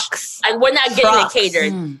fresh. Trucks. And we're not getting it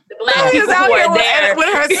catered. The Black people who are there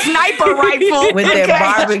with her sniper rifle, with their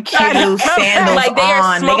barbecue sandals like they are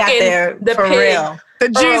on. They got their for pig. real. The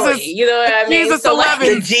Jesus, you know what I mean? Jesus so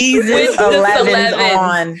 11. The Jesus 11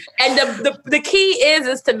 on. And the key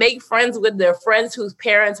is to make friends with their friends whose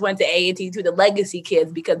parents went to A&T, to the legacy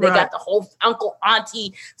kids, because they got the whole uncle,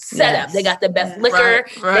 auntie setup. Yes. They got the best liquor.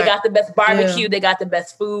 Right. They got the best barbecue. Yeah. They got the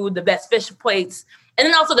best food, the best fish plates. And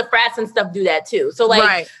then also the frats and stuff do that too. So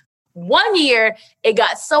like one year it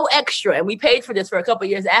got so extra, and we paid for this for a couple of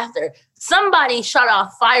years after, somebody shot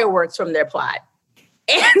off fireworks from their plot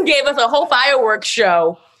and gave us a whole fireworks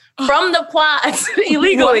show from the plots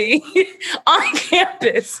illegally on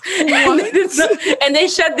campus. And they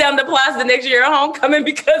shut down the plots the next year at homecoming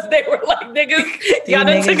because they were like, niggas, y'all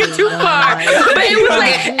done took it too far. But it was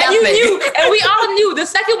like, and you knew, and we all knew the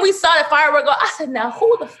second we saw the firework go, I said, now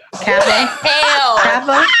who the hell?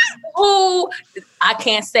 Kappa? who I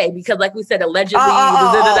can't say because, like we said, allegedly. Okay.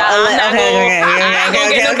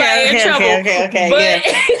 But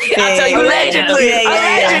I'll tell you allegedly.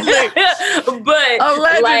 But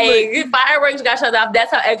like fireworks got shut off.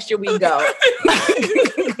 That's how extra we go.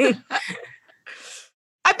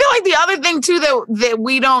 I feel like the other thing too that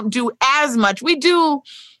we don't do as much. We do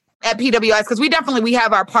at PWS because we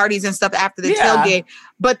have our parties and stuff after the tailgate.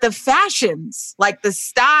 But the fashions, like the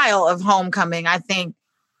style of homecoming, I think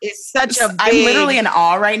is such a big... I'm literally in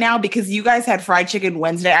awe right now because you guys had fried chicken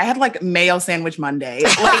Wednesday. I had like mayo sandwich Monday.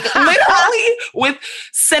 Like literally with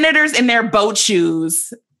senators in their boat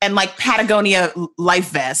shoes and like Patagonia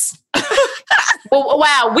life vests. Well,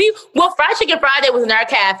 wow. Fried Chicken Friday was in our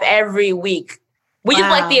calf every week. We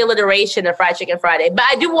just like the alliteration of Fried Chicken Friday. But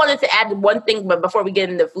I do wanted to add one thing, but before we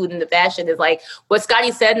get into food and the fashion, is like what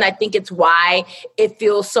Scotty said, and I think it's why it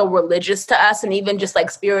feels so religious to us and even just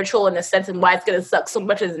like spiritual in a sense and why it's going to suck so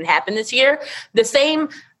much doesn't happen this year. The same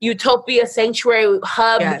utopia sanctuary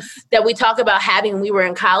hub that we talk about having when we were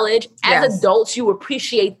in college. As adults, you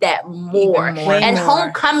appreciate that more. And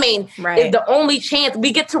homecoming is the only chance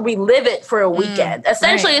we get to relive it for a weekend.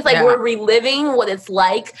 Essentially, it's like we're reliving what it's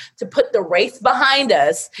like to put the race behind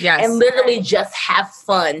us and literally just have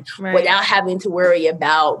fun without having to worry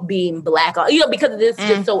about being Black. Because it is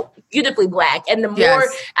just so beautifully Black. And the more, and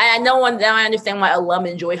I know now I understand why alum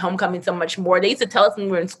enjoy homecoming so much more. They used to tell us when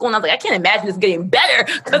we were in school, and I was like, I can't imagine this getting better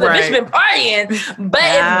because the bitch been partying, but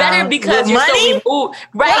it's better because you're so removed,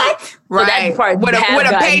 right? So that part with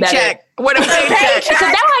a paycheck. With a paycheck. Because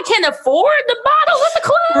now I can't afford the bottles at the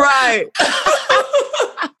club. Right.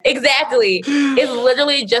 Exactly. It's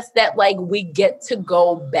literally just that like we get to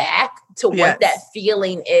go back to what that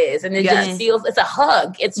feeling is. And it just feels, it's a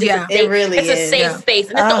hug. It's just a safe, it's a safe space.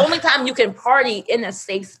 And it's the only time you can party in a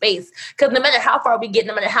safe space. Because no matter how far we get,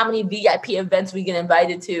 no matter how many VIP events we get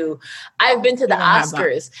invited to, I've been to the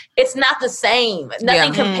Oscars. It's not the same.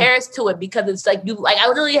 Nothing compares to it because it's like I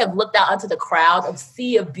literally have looked out onto the crowd of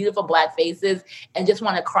sea of beautiful Black faces and just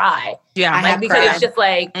want to cry. Yeah, because it's just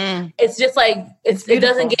like it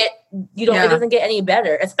doesn't get it doesn't get any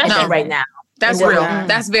better, especially right now. That's real.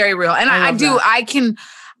 That's very real. And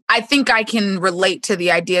I think I can relate to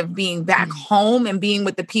the idea of being back home and being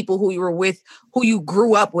with the people who you were with, who you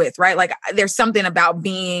grew up with, right? Like there's something about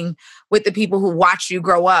being with the people who watched you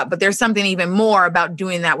grow up, but there's something even more about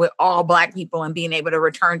doing that with all Black people and being able to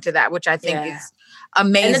return to that, which I think is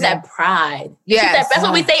amazing. And it's that pride. Yes. That's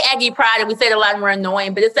what we say, Aggie pride, and we say it a lot and we're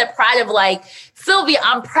annoying, but it's that pride of like, Sylvia,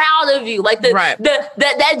 I'm proud of you. Like that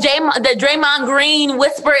Draymond Green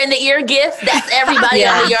whisper in the ear gift, that's everybody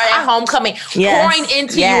on the yard at homecoming. Pouring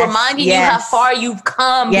into you, reminding you how far you've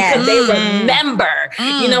come because they remember.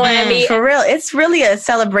 You know what I mean? For real. It's really a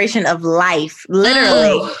celebration of life,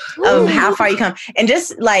 literally, of how far you come. And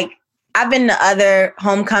just like, I've been to other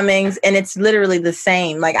homecomings and it's literally the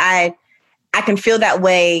same. Like I can feel that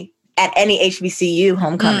way at any HBCU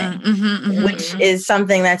homecoming, which is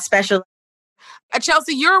something that's special.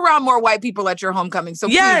 Chelsea, you're around more white people at your homecoming, so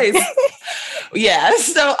yes. Yeah.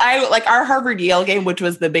 So I like our Harvard Yale game, which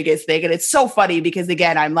was the biggest thing. And it's so funny because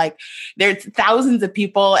again, I'm like, there's thousands of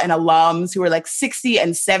people and alums who are like 60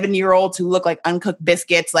 and 7-year-olds who look like uncooked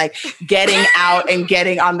biscuits, like getting out and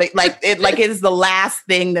getting on the, it is the last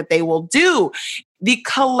thing that they will do. The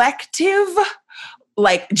collective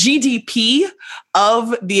like GDP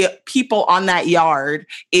of the people on that yard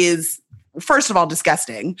is, first of all,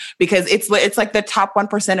 disgusting because it's like the top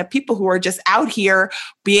 1% of people who are just out here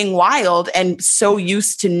being wild and so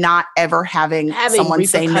used to not ever having someone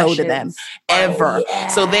say no to them ever.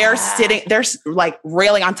 So they're like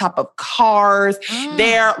railing on top of cars.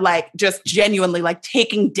 They're like just genuinely like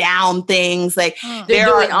taking down things. Like they're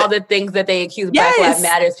doing all the things that they accuse Black Lives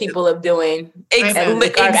Matters people of doing.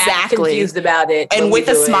 Exactly. Confused about it. And with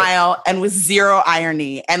a smile and with zero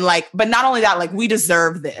irony. And like, but not only that, like we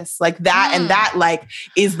deserve this. Like that and that like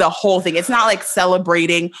is the whole thing. It's not like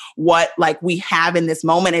celebrating what like we have in this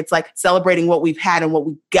moment. It's like celebrating what we've had and what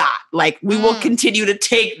we got. Like we will continue to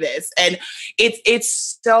take this. And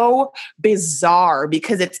it's so bizarre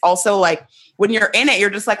because it's also like when you're in it,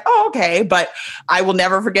 you're just like, oh, okay. But I will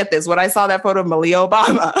never forget this. When I saw that photo of Malia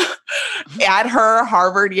Obama at her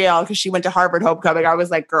Harvard Yale, because she went to Harvard homecoming, I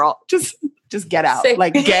was like, girl, just get out.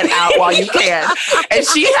 Like, get out while you can. And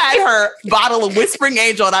she had her bottle of Whispering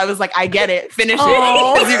Angel, and I was like, I get it. Finish it.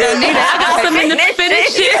 Because you're going to need it.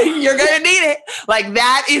 Finish it. You're going to need it. Like,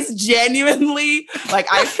 that is genuinely, like,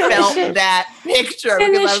 I felt that picture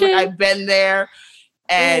because I was like, I've been there.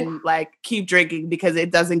 And like keep drinking because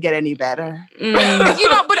it doesn't get any better. But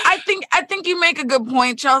I I think you make a good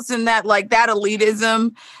point, Chelsea, in that like that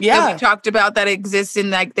elitism that we talked about that exists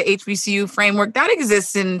in like the HBCU framework, that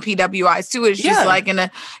exists in PWIs too. It's just like in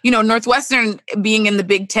a, Northwestern being in the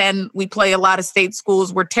Big Ten, we play a lot of state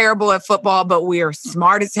schools. We're terrible at football, but we are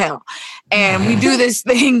smart as hell. And we do this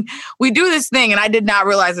thing, and I did not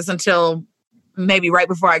realize this until maybe right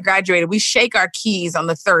before I graduated. We shake our keys on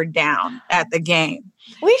the third down at the game.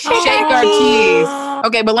 We shake our keys.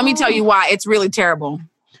 Okay, but let me tell you why. It's really terrible.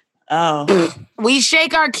 Oh. We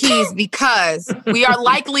shake our keys because we are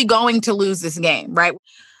likely going to lose this game, right?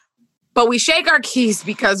 But we shake our keys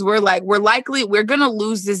because we're going to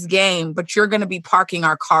lose this game, but you're going to be parking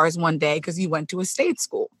our cars one day because you went to a state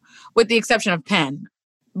school, with the exception of Penn.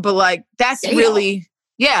 But like, that's really...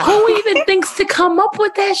 Yeah. Who even thinks to come up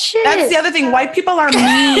with that shit? That's the other thing. White people are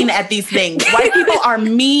mean at these things. White people are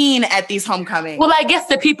mean at these homecomings. Well, I guess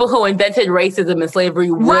the people who invented racism and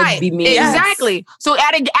slavery would be mean. Exactly. Yes. So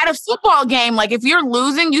at a football game, like if you're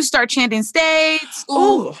losing, you start chanting state,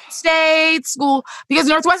 school, because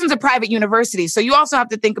Northwestern's a private university. So you also have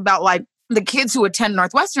to think about like the kids who attend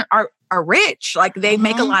Northwestern are rich. Like they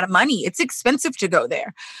make a lot of money. It's expensive to go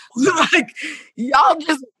there. Like y'all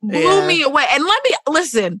just blew me away. And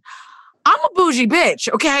listen, I'm a bougie bitch,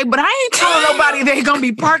 okay? But I ain't telling nobody they're going to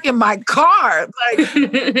be parking my car.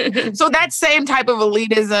 Like, so that same type of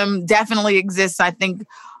elitism definitely exists, I think,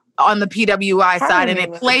 on the PWI side. And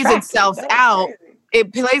it plays itself out.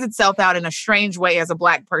 It plays itself out in a strange way as a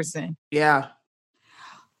Black person. Yeah.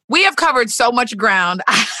 We have covered so much ground.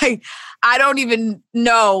 I don't even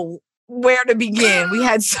know where to begin. We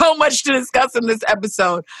had so much to discuss in this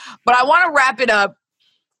episode, but I want to wrap it up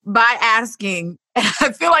by asking, and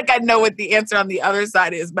I feel like I know what the answer on the other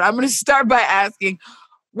side is, but I'm going to start by asking,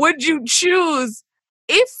 would you choose,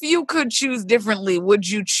 if you could choose differently, would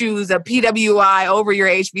you choose a PWI over your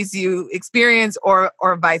HBCU experience or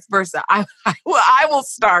vice versa? I will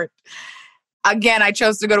start. Again, I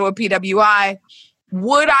chose to go to a PWI.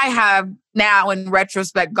 Would I have now, in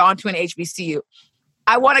retrospect, gone to an HBCU?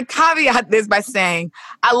 I want to caveat this by saying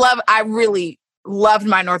I really loved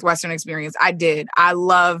my Northwestern experience. I did. I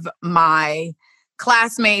love my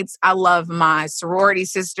classmates. I love my sorority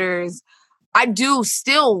sisters. I do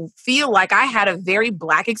still feel like I had a very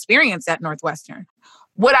Black experience at Northwestern.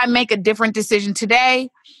 Would I make a different decision today?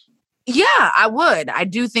 Yeah, I would. I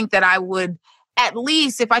do think that I would, at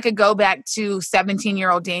least if I could go back to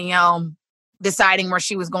 17-year-old Danielle deciding where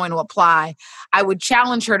she was going to apply, I would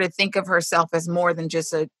challenge her to think of herself as more than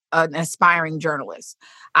just an aspiring journalist.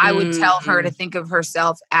 I would tell her to think of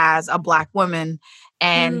herself as a Black woman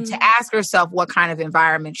and to ask herself what kind of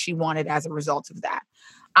environment she wanted as a result of that.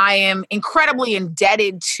 I am incredibly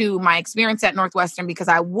indebted to my experience at Northwestern because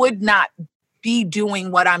I would not be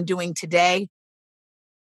doing what I'm doing today.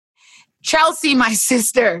 Chelsea, my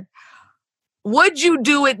sister, would you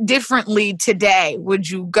do it differently today? Would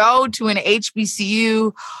you go to an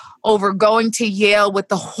HBCU over going to Yale with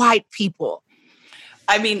the white people?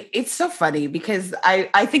 I mean, it's so funny because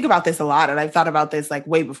I think about this a lot, and I've thought about this like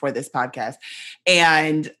way before this podcast.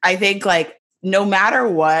 And I think like no matter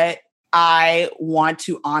what, I want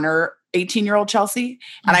to honor 18-year-old Chelsea,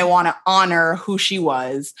 and I want to honor who she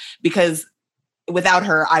was, because without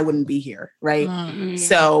her, I wouldn't be here, right? Mm-hmm.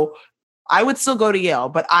 So I would still go to Yale,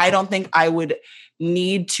 but I don't think I would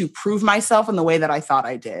need to prove myself in the way that I thought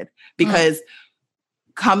I did. Because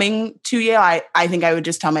coming to Yale, I think I would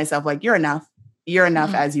just tell myself, like, you're enough. You're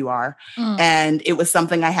enough as you are. And it was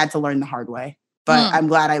something I had to learn the hard way. But I'm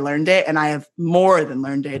glad I learned it, and I have more than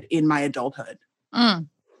learned it in my adulthood.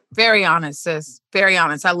 Very honest, sis. Very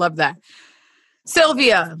honest. I love that.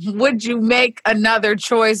 Sylvia, would you make another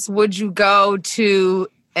choice? Would you go to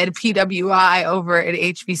a PWI over at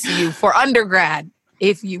HBCU for undergrad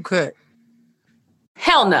if you could?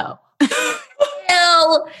 Hell no.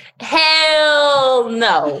 Hell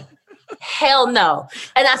no. Hell no.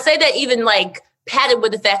 And I say that even like padded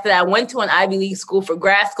with the fact that I went to an Ivy League school for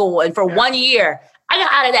grad school, and for 1 year, I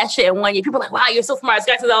got out of that shit in 1 year. People are like, wow, you're so smart.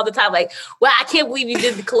 Scott says all the time, like, well, I can't believe you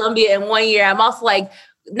did the Columbia in 1 year. I'm also like,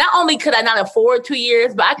 not only could I not afford 2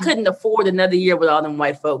 years, but I couldn't afford another year with all them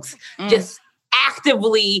white folks. Just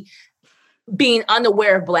actively being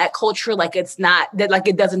unaware of Black culture, like it's not that, like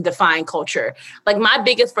it doesn't define culture. Like my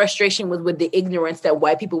biggest frustration was with the ignorance that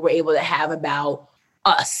white people were able to have about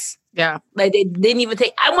us. Yeah, like they didn't even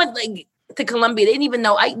take. I went like to Columbia. They didn't even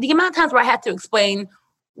know the amount of times where I had to explain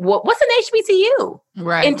what's an HBCU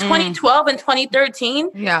right in 2012 and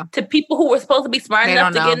 2013. Yeah, to people who were supposed to be smart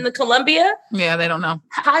enough to get into Columbia. Yeah, they don't know.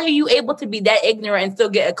 How are you able to be that ignorant and still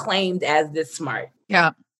get acclaimed as this smart?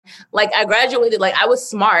 Yeah. Like I graduated, like I was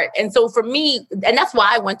smart. And so for me, and that's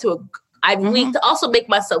why I went to I need to also make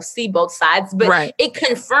myself see both sides. But it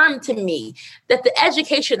confirmed to me that the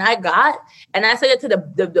education I got, and I say that to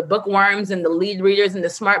the bookworms and the lead readers and the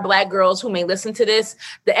smart Black girls who may listen to this,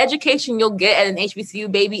 the education you'll get at an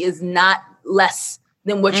HBCU, baby, is not less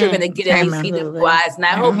than what you're going to get at ACWIs. And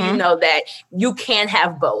I hope you know that you can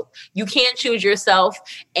have both. You can choose yourself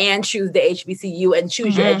and choose the HBCU and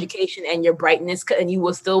choose your education and your brightness, and you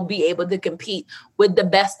will still be able to compete with the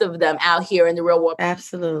best of them out here in the real world.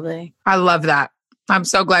 Absolutely. I love that. I'm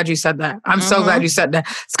so glad you said that. I'm so glad you said that.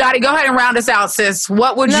 Scotty, go ahead and round us out, sis.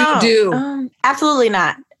 What would you do? Absolutely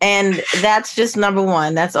not. And that's just number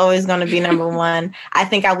one. That's always going to be number one. I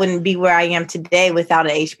think I wouldn't be where I am today without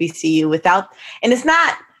an HBCU, and it's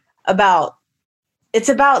about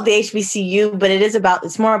the HBCU, but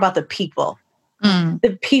it's more about the people.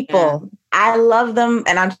 The people. Yeah. I love them.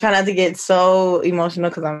 And I'm trying not to get so emotional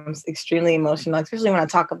because I'm extremely emotional, especially when I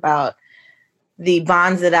talk about the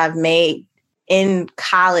bonds that I've made in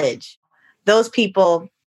college. Those people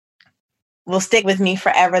will stick with me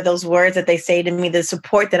forever. Those words that they say to me, the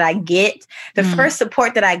support that I get, the first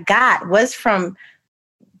support that I got was from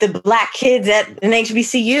the Black kids at an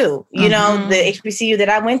HBCU, you know, the HBCU that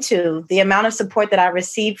I went to. The amount of support that I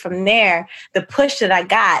received from there, the push that I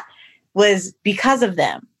got was because of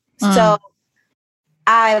them. So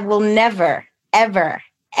I will never, ever,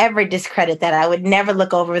 ever discredit that. I would never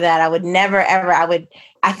look over that. I would never, ever,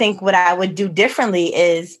 I think what I would do differently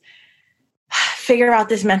is figure out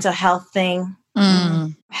this mental health thing,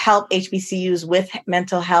 help HBCUs with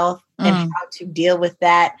mental health and how to deal with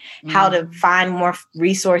that, how to find more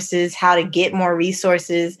resources, how to get more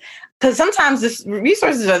resources. Because sometimes the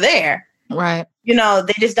resources are there. Right. You know,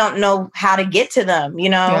 they just don't know how to get to them, you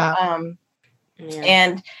know,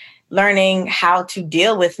 and learning how to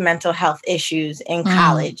deal with mental health issues in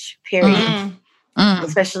college, period.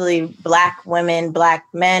 Especially Black women, Black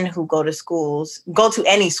men who go to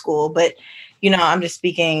any school, but you know, I'm just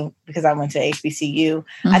speaking because I went to HBCU.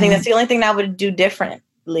 I think that's the only thing I would do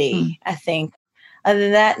differently. I think other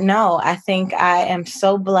than that, no, I think I am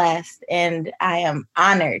so blessed and I am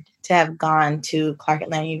honored to have gone to Clark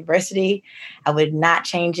Atlanta University. I would not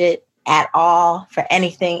change it at all for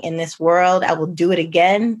anything in this world. I will do it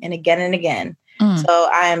again and again and again. So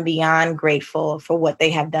I am beyond grateful for what they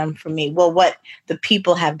have done for me. Well, what the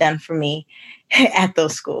people have done for me at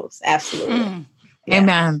those schools. Absolutely. Yeah.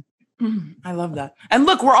 Amen. I love that. And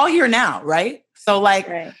look, we're all here now, right? So like,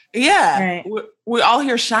 we're all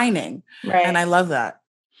here shining. Right. And I love that.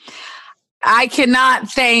 I cannot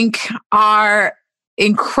thank our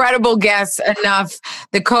incredible guests enough,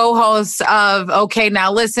 the co-hosts of Okay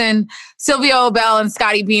Now Listen, Sylvia Obell and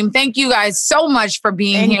Scotty Beam. Thank you guys so much for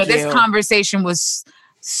being here. This conversation was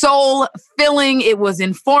soul filling. It was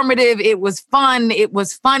informative. It was fun. It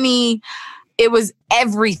was funny. It was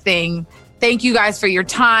everything. Thank you guys for your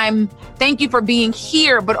time. Thank you for being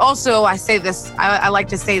here. But also, I say this, I like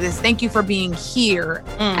to say this. Thank you for being here.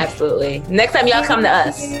 Absolutely. Next time y'all come to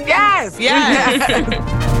us. Yes.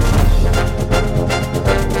 Yes.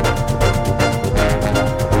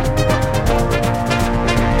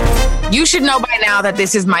 You should know by now that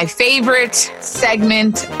this is my favorite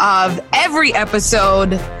segment of every episode.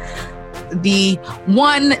 The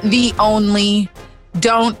one, the only,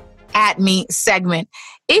 Don't At Me segment.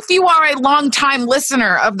 If you are a longtime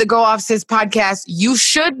listener of the Go Off Sis podcast, you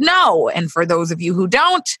should know. And for those of you who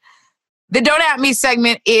don't, the Don't At Me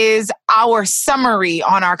segment is our summary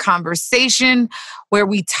on our conversation where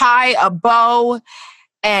we tie a bow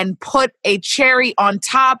and put a cherry on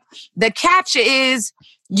top. The catch is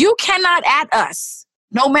you cannot at us,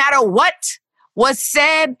 no matter what was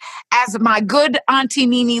said. As my good auntie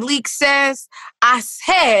Nene Leak says, I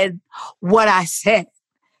said what I said.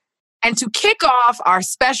 And to kick off our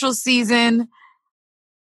special season,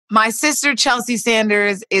 my sister Chelsea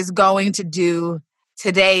Sanders is going to do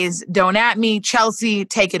today's Don't At Me. Chelsea,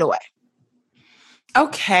 take it away.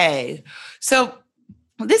 Okay. So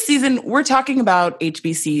this season, we're talking about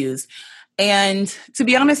HBCUs. And to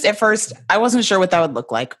be honest, at first, I wasn't sure what that would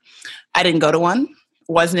look like. I didn't go to one,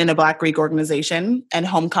 wasn't in a Black Greek organization, and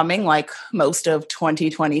homecoming, like most of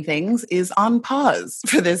 2020 things, is on pause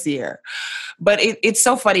for this year. But it's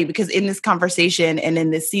so funny because in this conversation and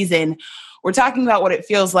in this season, we're talking about what it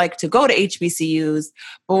feels like to go to HBCUs,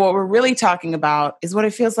 but what we're really talking about is what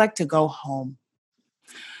it feels like to go home.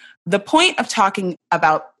 The point of talking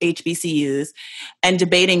about HBCUs and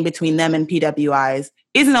debating between them and PWIs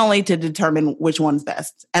isn't only to determine which one's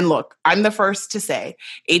best. And look, I'm the first to say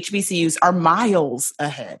HBCUs are miles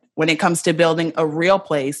ahead when it comes to building a real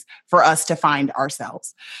place for us to find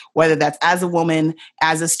ourselves, whether that's as a woman,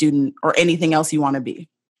 as a student, or anything else you want to be.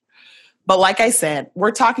 But like I said,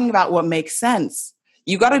 we're talking about what makes sense.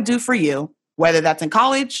 You got to do for you, whether that's in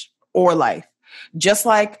college or life. Just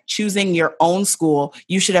like choosing your own school,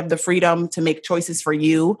 you should have the freedom to make choices for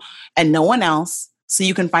you and no one else so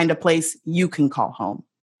you can find a place you can call home.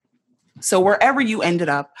 So wherever you ended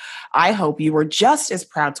up, I hope you were just as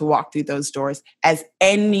proud to walk through those doors as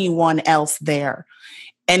anyone else there.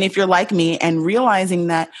 And if you're like me and realizing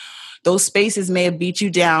that those spaces may have beat you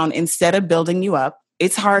down instead of building you up,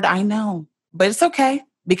 it's hard, I know, but it's okay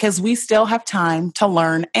because we still have time to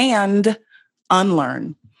learn and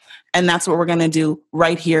unlearn. And that's what we're going to do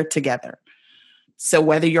right here together. So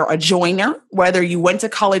whether you're a joiner, whether you went to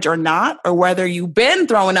college or not, or whether you've been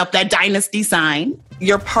throwing up that dynasty sign,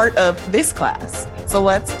 you're part of this class. So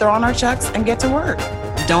let's throw on our chucks and get to work.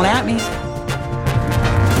 Don't at me.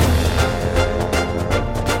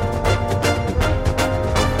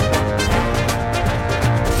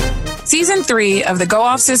 Season 3 of the Go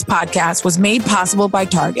Off Sis podcast was made possible by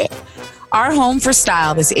Target, our home for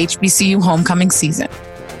style this HBCU homecoming season.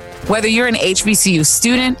 Whether you're an HBCU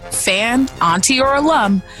student, fan, auntie, or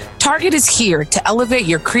alum, Target is here to elevate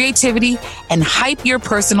your creativity and hype your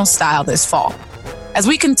personal style this fall. As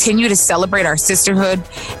we continue to celebrate our sisterhood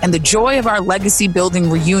and the joy of our legacy building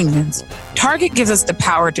reunions, Target gives us the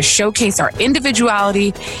power to showcase our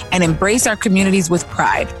individuality and embrace our communities with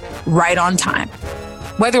pride, right on time.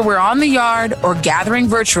 Whether we're on the yard or gathering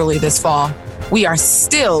virtually this fall, we are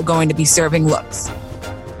still going to be serving looks.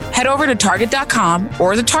 Head over to Target.com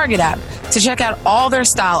or the Target app to check out all their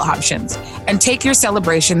style options and take your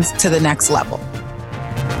celebrations to the next level.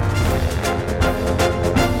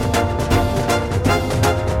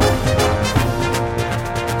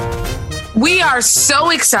 We are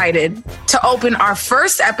so excited to open our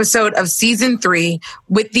first episode of Season 3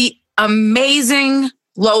 with the amazing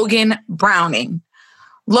Logan Browning.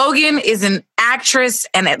 Logan is an actress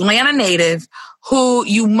and Atlanta native who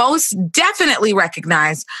you most definitely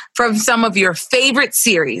recognize from some of your favorite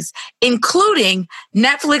series, including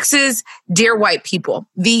Netflix's Dear White People,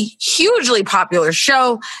 the hugely popular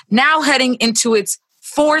show now heading into its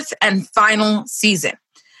 4th and final season.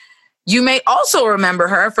 You may also remember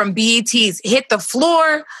her from BET's Hit the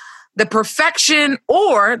Floor, The Perfection,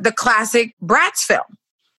 or the classic Bratz film.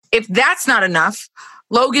 If that's not enough,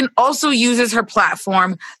 Logan also uses her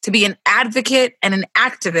platform to be an advocate and an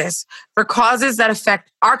activist for causes that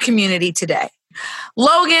affect our community today.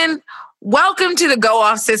 Logan, welcome to the Go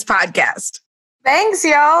Off Sis podcast. Thanks,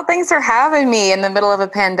 y'all. Thanks for having me in the middle of a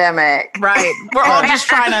pandemic. Right. We're all just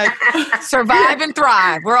trying to survive and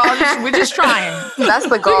thrive. We're just trying. That's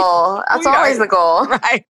the goal. That's always the goal.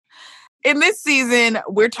 Right. In this season,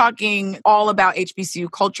 we're talking all about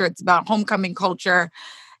HBCU culture. It's about homecoming culture.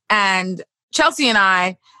 And Chelsea and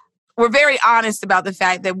I were very honest about the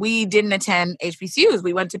fact that we didn't attend HBCUs.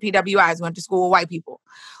 We went to PWIs, went to school with white people.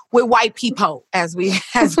 With white people, as we say.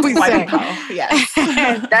 Yes. WYIPO.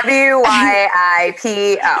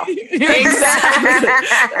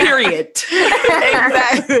 Exactly. Period.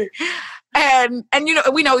 Exactly. And you know,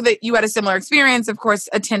 we know that you had a similar experience, of course,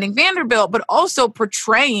 attending Vanderbilt, but also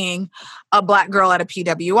portraying a Black girl at a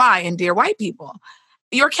PWI in Dear White People.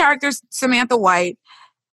 Your character's Samantha White,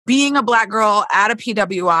 being a Black girl at a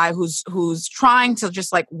PWI who's trying to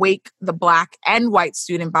just like wake the Black and white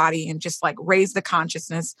student body and just like raise the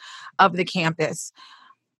consciousness of the campus.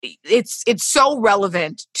 It's so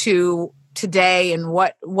relevant to today and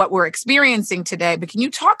what we're experiencing today. But can you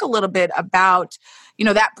talk a little bit about, you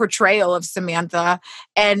know, that portrayal of Samantha,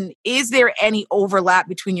 and is there any overlap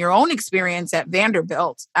between your own experience at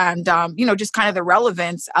Vanderbilt and, you know, just kind of the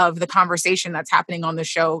relevance of the conversation that's happening on the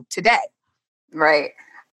show today? Right.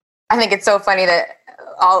 I think it's so funny that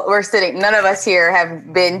none of us here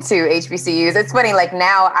have been to HBCUs. It's funny, like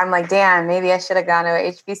now I'm like, damn, maybe I should have gone to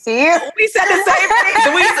a HBCU. We said the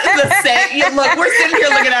same thing. Look, we're sitting here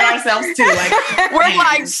looking at ourselves too. Like We're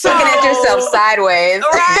like, so looking at yourself sideways.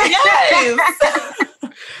 Right? Yes.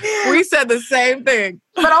 We said the same thing.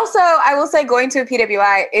 But also, I will say going to a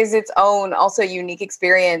PWI is its own also unique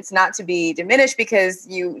experience, not to be diminished, because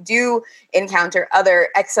you do encounter other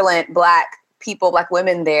excellent Black people, Black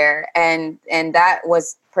women there. And that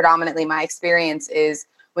was predominantly my experience, is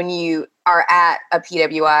when you are at a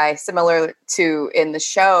PWI, similar to in the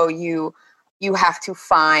show, you have to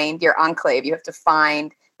find your enclave. You have to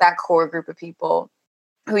find that core group of people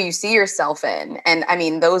who you see yourself in. And I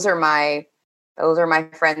mean, those are my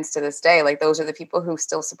friends to this day. Like, those are the people who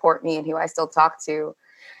still support me and who I still talk to.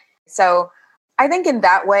 So I think in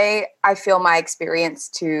that way, I feel my experience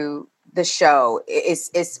to the show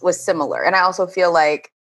was similar. And I also feel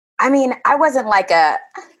like, I mean, I wasn't like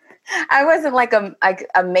I wasn't like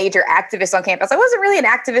a major activist on campus. I wasn't really an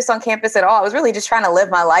activist on campus at all. I was really just trying to live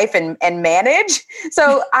my life and manage.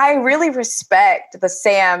 So I really respect the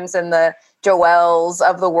Sams and the Joelles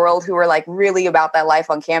of the world who are like really about that life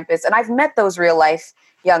on campus. And I've met those real life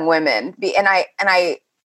young women. And I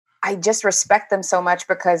just respect them so much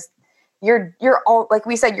because you're all, like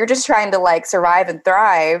we said, you're just trying to like survive and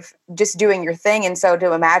thrive, just doing your thing. And so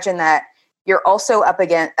to imagine that you're also up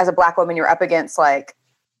against, as a Black woman, you're up against like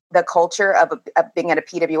the culture of being at a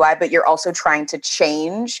PWI, but you're also trying to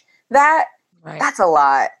change that. Right. That's a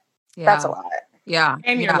lot. Yeah. That's a lot. Yeah.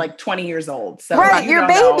 And you're like 20 years old. So right, you're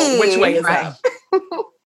baby. Which way is up?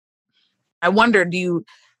 I wonder, do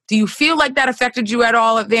you feel like that affected you at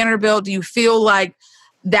all at Vanderbilt? Do you feel like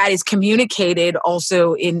that is communicated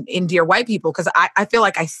also in Dear White People? Because I feel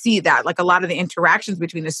like I see that. Like a lot of the interactions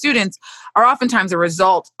between the students are oftentimes a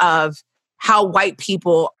result of how white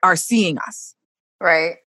people are seeing us.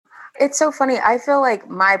 Right. It's so funny. I feel like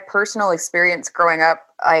my personal experience growing up,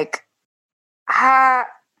 like,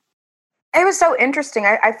 it was so interesting.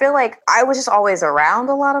 I feel like I was just always around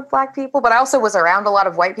a lot of Black people, but I also was around a lot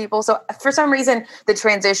of white people. So for some reason, the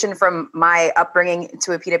transition from my upbringing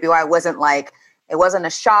to a PWI it wasn't a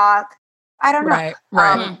shock. I don't know.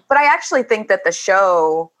 Right. But I actually think that the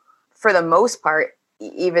show, for the most part,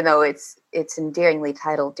 even though it's endearingly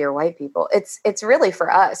titled Dear White People, it's really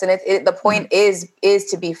for us. And the point is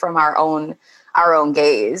to be from our own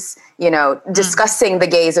gaze, discussing the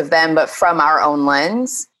gaze of them, but from our own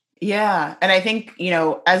lens. Yeah. And I think,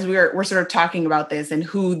 as we're sort of talking about this and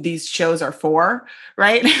who these shows are for,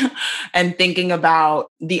 right? And thinking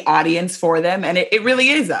about the audience for them. And it really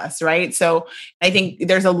is us, right? So I think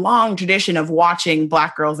there's a long tradition of watching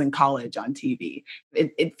Black girls in college on TV.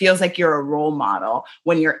 It feels like you're a role model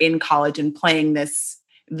when you're in college and playing this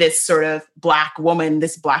sort of Black woman,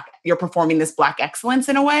 you're performing this Black excellence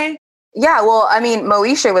in a way. Yeah, well, I mean,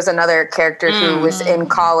 Moesha was another character who was in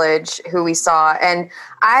college who we saw. And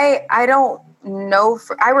I don't know,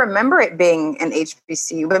 I remember it being an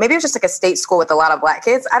HBCU, but maybe it was just like a state school with a lot of Black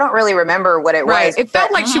kids. I don't really remember what it was. It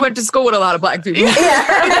felt like she went to school with a lot of Black people. Yeah.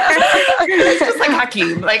 It's just like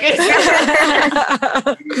Hakeem.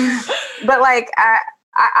 But like,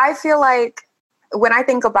 I feel like when I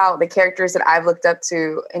think about the characters that I've looked up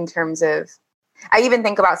to in terms of, I even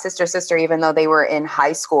think about Sister, even though they were in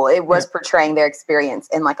high school, it was portraying their experience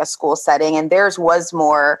in like a school setting. And theirs was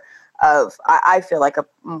more of, I feel like a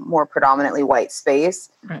more predominantly white space.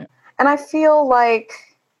 Right. And I feel like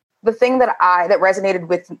the thing that resonated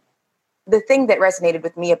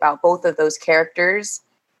with me about both of those characters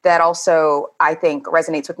that also I think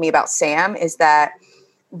resonates with me about Sam is that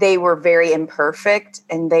they were very imperfect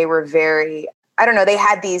and they were very, I don't know, they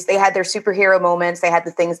had their superhero moments. They had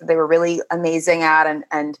the things that they were really amazing at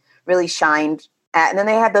and really shined at. And then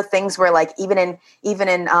they had the things where like, even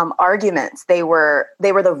in arguments, they were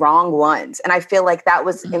the wrong ones. And I feel like that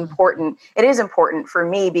was important. It is important for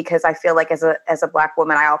me because I feel like as a Black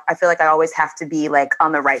woman, I feel like I always have to be like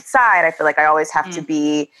on the right side. I feel like I always have to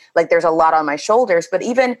be like, there's a lot on my shoulders, but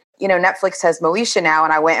even, Netflix has Moesha now.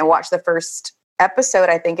 And I went and watched the first episode,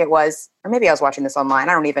 I think it was, or maybe I was watching this online.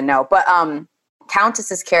 I don't even know, but,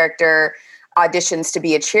 Countess's character auditions to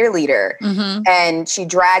be a cheerleader and she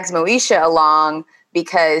drags Moesha along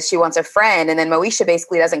because she wants a friend. And then Moesha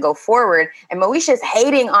basically doesn't go forward and Moesha's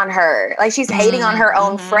hating on her. Like she's hating on her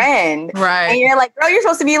own friend. Right. And you're like, girl, you're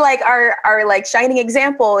supposed to be like our like shining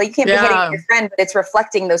example. You can't be hating on your friend, but it's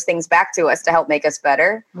reflecting those things back to us to help make us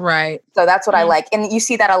better. Right. So that's what I like. And you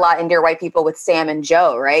see that a lot in Dear White People with Sam and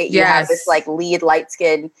Joe, right? You have this like lead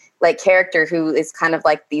light-skinned like character who is kind of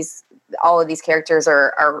like all of these characters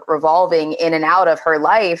are revolving in and out of her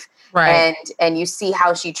life. Right. And you see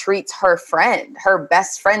how she treats her friend, her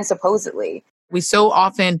best friend, supposedly. We so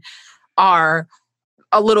often are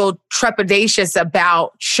a little trepidatious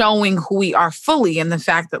about showing who we are fully, and the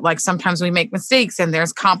fact that like sometimes we make mistakes and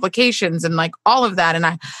there's complications and like all of that. And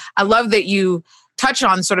I love that you touch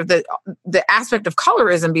on sort of the aspect of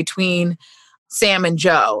colorism between Sam and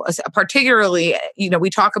Joe, particularly, we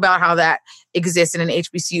talk about how that exists in an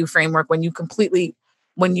HBCU framework when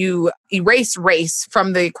you erase race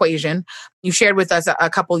from the equation. You shared with us a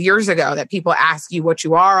couple years ago that people ask you what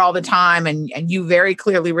you are all the time, and you very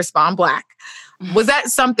clearly respond Black. Was that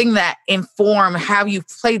something that informed how you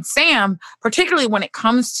played Sam, particularly when it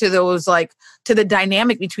comes to those, like, to the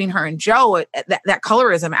dynamic between her and Joe, that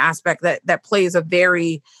colorism aspect that plays a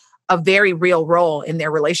very real role in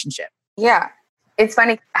their relationship? Yeah. It's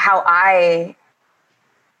funny how I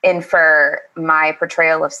infer my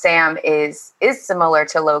portrayal of Sam is similar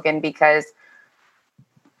to Logan, because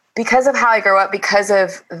because of how I grew up, because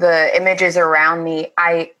of the images around me,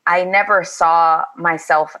 I never saw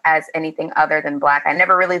myself as anything other than Black. I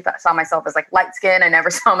never really saw myself as like light skin. I never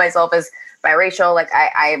saw myself as biracial. Like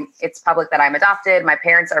it's public that I'm adopted. My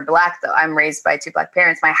parents are Black, though. I'm raised by 2 Black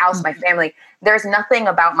parents. My house, my family. There's nothing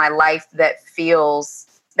about my life that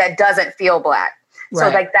doesn't feel Black. Right.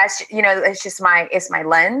 So like that's, it's just it's my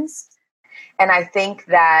lens. And I think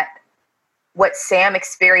that what Sam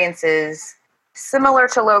experiences, similar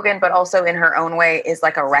to Logan, but also in her own way, is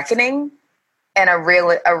like a reckoning and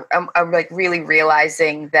really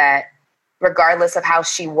realizing that regardless of how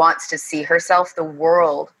she wants to see herself, the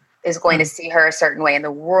world is going to see her a certain way, and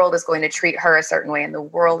the world is going to treat her a certain way, and the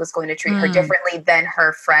world is going to treat her differently than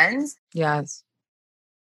her friends. Yes.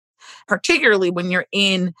 Particularly when you're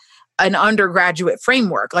in an undergraduate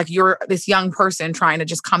framework, like you're this young person trying to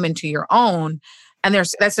just come into your own, and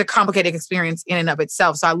that's a complicated experience in and of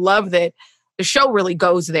itself. So I love that the show really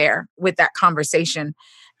goes there with that conversation.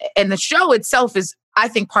 And the show itself is, I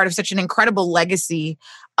think, part of such an incredible legacy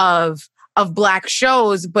of Black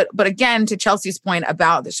shows. But again, to Chelsea's point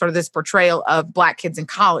about this portrayal of Black kids in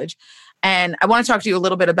college. And I want to talk to you a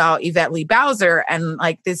little bit about Yvette Lee Bowser and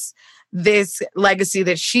like this legacy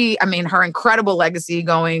that her incredible legacy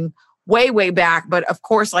going way, way back. But of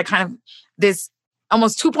course, like kind of this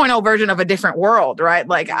almost 2.0 version of A Different World, right?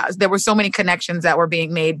 Like there were so many connections that were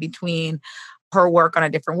being made between her work on A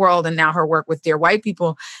Different World and now her work with Dear White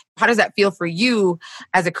People. How does that feel for you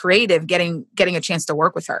as a creative, getting a chance to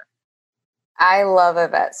work with her? I love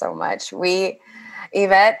Yvette so much.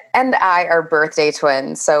 Yvette and I are birthday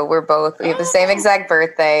twins, so we have the same exact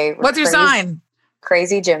birthday. What's your sign?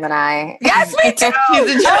 Crazy Gemini. Yes, me too.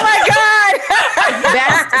 Oh my God.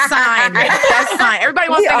 Best sign. Best sign. Everybody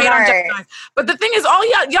wants to hate on Geminis. But the thing is,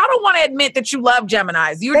 y'all don't want to admit that you love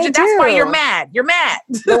Geminis. That's why you're mad. You're mad.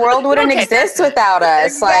 The world wouldn't exist without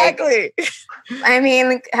us. Exactly.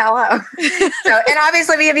 Hello. And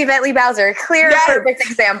obviously we have Yvette Lee Bowser, perfect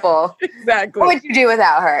example. Exactly. What would you do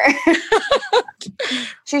without her?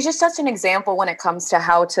 She's just such an example when it comes to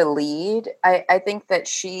how to lead. I think that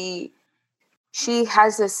she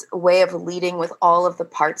has this way of leading with all of the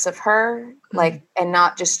parts of her, like, and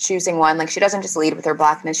not just choosing one. Like, she doesn't just lead with her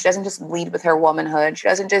Blackness. She doesn't just lead with her womanhood. She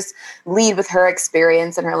doesn't just lead with her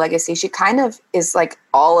experience and her legacy. She kind of is like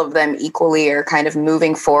all of them equally are kind of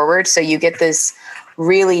moving forward. So you get this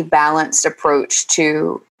really balanced approach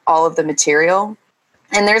to all of the material.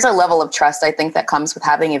 And there's a level of trust, I think, that comes with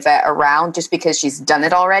having Yvette around just because she's done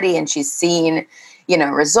it already and she's seen,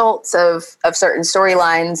 results of certain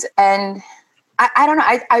storylines. And I don't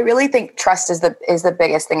know. I really think trust is the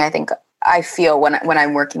biggest thing I feel when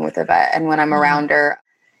I'm working with Yvette and when I'm around her.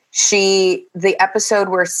 The episode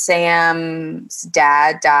where Sam's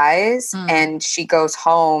dad dies and she goes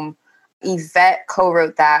home, Yvette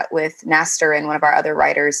co-wrote that with Nastarin, one of our other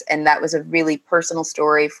writers. And that was a really personal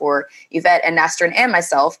story for Yvette and Nastarin and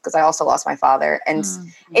myself, because I also lost my father. And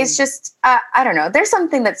it's just, I don't know. There's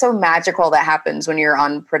something that's so magical that happens when you're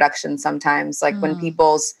on production sometimes, like when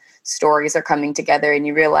people's stories are coming together and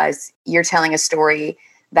you realize you're telling a story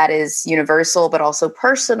that is universal but also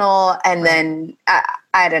personal. And then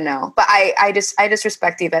I don't know, but I just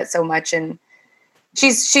respect Yvette so much, and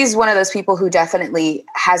she's one of those people who definitely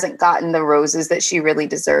hasn't gotten the roses that she really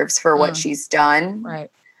deserves for what she's done.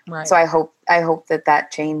 Right. So I hope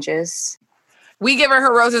that changes. We give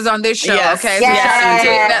her roses on this show, okay? So Yes. shout out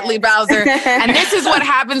to Yvette Lee Bowser. And this is what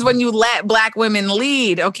happens when you let Black women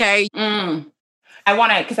lead, okay? I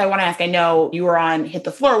want to ask, I know you were on Hit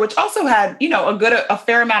the Floor, which also had, a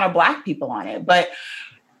fair amount of Black people on it, but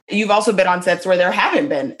you've also been on sets where there haven't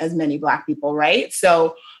been as many Black people, right?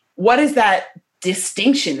 So what is that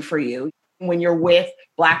distinction for you when you're with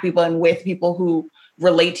Black people and with people who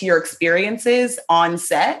relate to your experiences on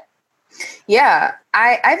set? Yeah,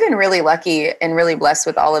 I've been really lucky and really blessed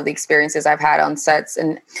with all of the experiences I've had on sets.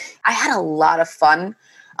 And I had a lot of fun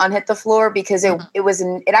on Hit the Floor because it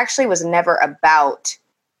actually was never about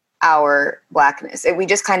our Blackness. We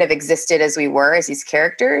just kind of existed as we were, as these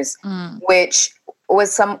characters, which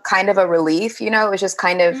was some kind of a relief, it was just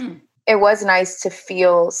kind of, it was nice to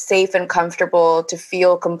feel safe and comfortable, to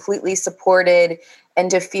feel completely supported, and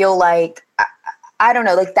to feel like, I don't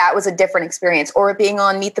know, like that was a different experience. Or being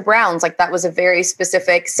on Meet the Browns, like that was a very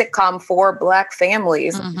specific sitcom for Black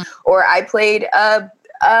families. Or I played a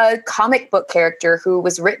comic book character who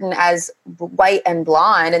was written as white and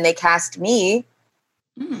blonde, and they cast me.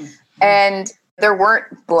 And there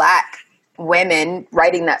weren't Black women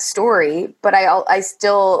writing that story, but I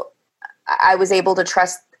was able to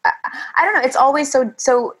trust. I don't know. It's always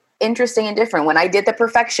so interesting and different. When I did The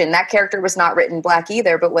Perfection, that character was not written Black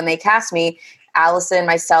either, but when they cast me, Allison,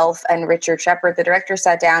 myself, and Richard Shepard, the director,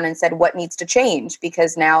 sat down and said, what needs to change?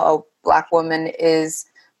 Because now a Black woman is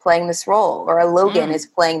playing this role, or a Logan is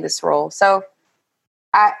playing this role. So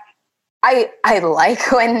I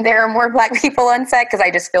like when there are more Black people on set because I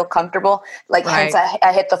just feel comfortable. Like, hence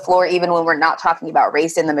I hit the floor even when we're not talking about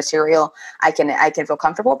race in the material. I can feel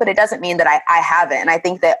comfortable, but it doesn't mean that I haven't. And I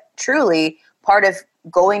think that truly part of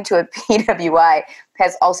going to a PWI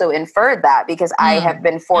has also inferred that, because I have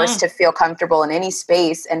been forced to feel comfortable in any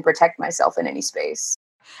space and protect myself in any space.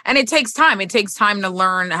 And it takes time. It takes time to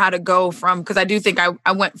learn how to go from, because I do think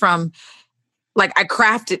I went from, like, I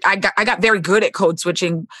got very good at code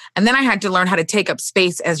switching. And then I had to learn how to take up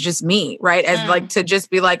space as just me, right? As like, to just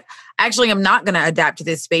be like, actually, I'm not going to adapt to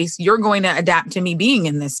this space. You're going to adapt to me being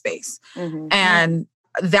in this space. And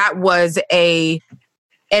that was an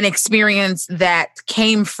experience that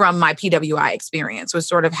came from my PWI experience, was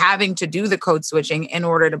sort of having to do the code switching in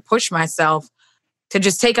order to push myself to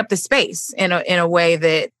just take up the space in a way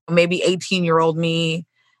that maybe 18-year-old me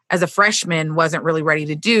as a freshman wasn't really ready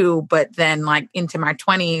to do. But then, like, into my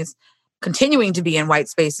 20s, continuing to be in white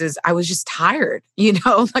spaces, I was just tired,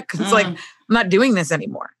 like, it's like, I'm not doing this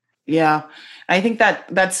anymore. Yeah. I think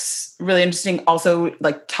that's really interesting. Also,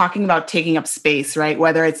 like, talking about taking up space, right?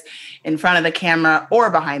 Whether it's in front of the camera or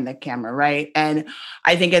behind the camera, right? And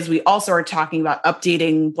I think as we also are talking about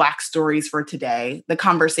updating Black stories for today, the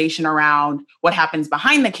conversation around what happens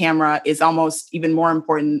behind the camera is almost even more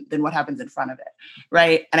important than what happens in front of it,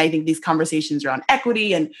 right? And I think these conversations around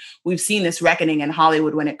equity, and we've seen this reckoning in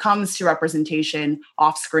Hollywood when it comes to representation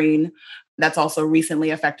off screen, that's also recently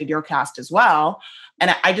affected your cast as well.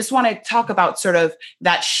 And I just want to talk about sort of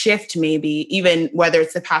that shift, maybe even whether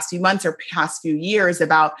it's the past few months or past few years,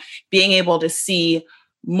 about being able to see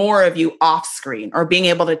more of you off screen, or being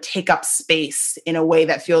able to take up space in a way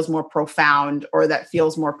that feels more profound or that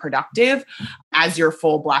feels more productive as your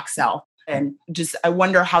full Black self. And just, I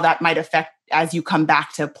wonder how that might affect as you come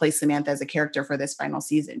back to play Samantha as a character for this final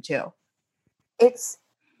season too.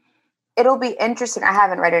 It'll be interesting. I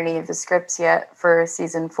haven't read any of the scripts yet for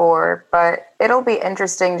season 4, but it'll be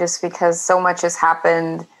interesting just because so much has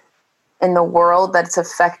happened in the world that's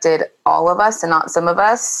affected all of us and not some of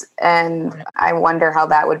us. And I wonder how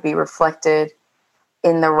that would be reflected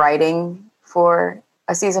in the writing for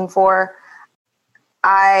a season 4.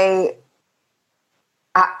 I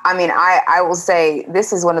mean, I will say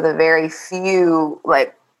this is one of the very few,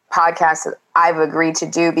 like, podcasts that I've agreed to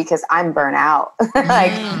do because I'm burnt out.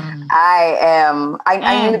 Like, I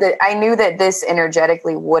knew that this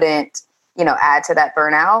energetically wouldn't, add to that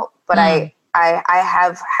burnout, but I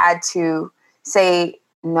have had to say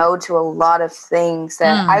no to a lot of things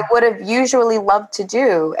that I would have usually loved to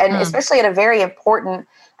do. And especially at a very important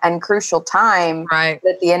and crucial time, right?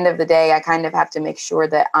 At the end of the day, I kind of have to make sure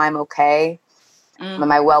that I'm okay.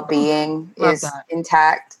 My well-being is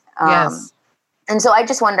intact. Yes. And so I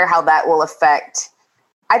just wonder how that will affect.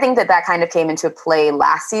 I think that kind of came into play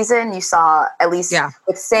last season. You saw, at least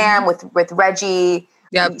with Sam, with Reggie,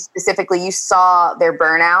 specifically, you saw their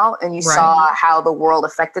burnout and you saw how the world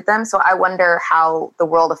affected them. So I wonder how the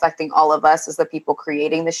world affecting all of us as the people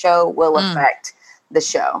creating the show will affect the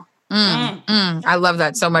show. I love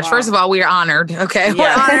that so much. Wow. First of all, we are honored. Okay.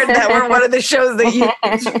 Yeah. We're honored that we're one of the shows that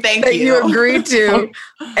you agreed to.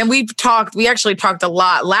 And we actually talked a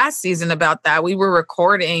lot last season about that. We were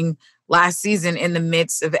recording last season in the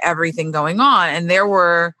midst of everything going on. And there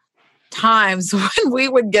were times when we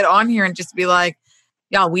would get on here and just be like,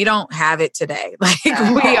 y'all, we don't have it today. Like,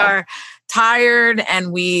 we are tired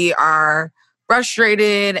and we are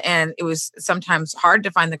frustrated. And it was sometimes hard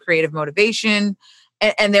to find the creative motivation.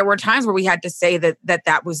 And there were times where we had to say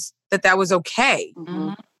that was okay.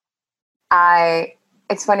 Mm-hmm.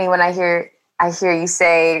 It's funny when I hear you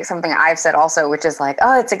say something I've said also, which is like,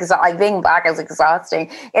 oh, it's like being Black is exhausting.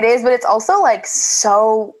 It is, but it's also like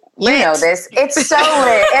so lit. You know this. It's so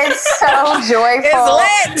lit. It's so joyful.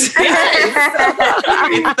 It's lit.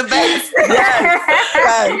 It's the best.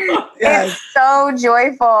 Yes. It's so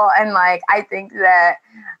joyful, and like I think that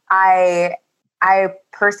I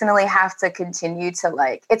personally have to continue to,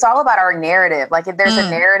 like, it's all about our narrative. Like, if there's a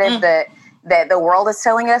narrative that the world is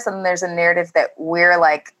telling us, and there's a narrative that we're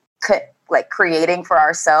like creating for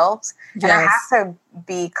ourselves. Yes. And I have to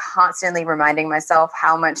be constantly reminding myself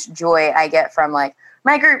how much joy I get from like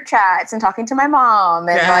my group chats and talking to my mom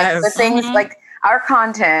and like the things like our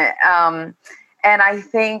content. And I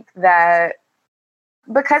think that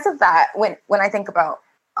because of that, when I think about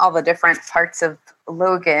all the different parts of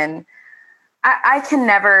Logan,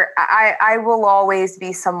 I will always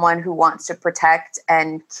be someone who wants to protect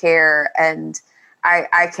and care, and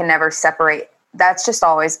I can never separate. That's just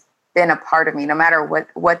always been a part of me. No matter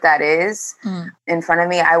what that is in front of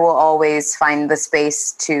me, I will always find the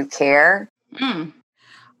space to care.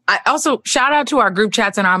 I also shout out to our group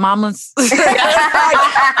chats and our mamas, right?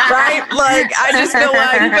 Like, I just feel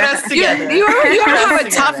like you put us together. You ever have a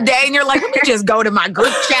tough day and you're like, let me just go to my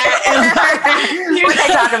group chat and what they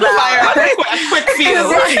talking about? A quick few.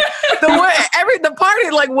 The party,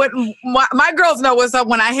 like what my girls know what's up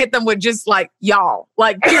when I hit them with just like y'all,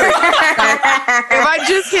 like period.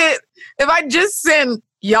 If I just send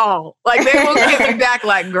y'all, like they will get me back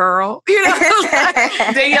like girl, you know.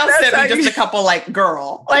 Danielle sent me just a couple like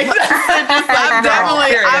girl. Like I've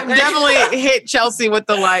definitely hit Chelsea with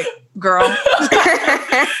the like girl,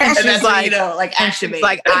 and she's like, you know, like activate.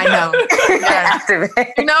 Like I know.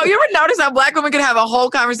 You know, you ever notice how Black women can have a whole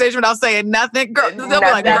conversation without saying nothing? Girl, they'll be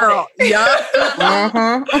like, girl,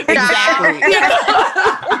 yup, exactly.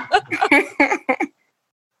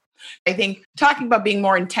 I think talking about being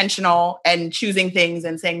more intentional and choosing things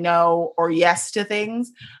and saying no or yes to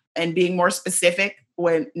things and being more specific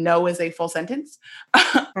when no is a full sentence.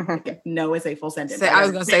 No is a full sentence. I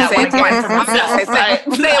was going to say it twice.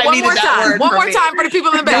 Say it one more time. One more time for the people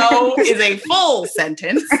in the back. No is a full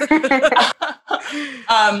sentence.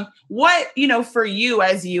 What, for you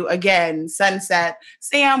as you, again, sunset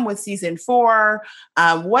Sam with season 4,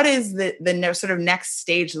 what is the sort of next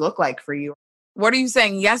stage look like for you? What are you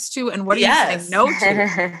saying yes to and what are you saying no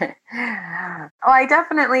to? Well,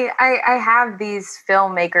 I have these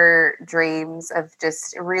filmmaker dreams of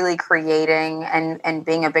just really creating and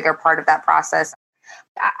being a bigger part of that process.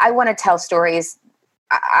 I want to tell stories.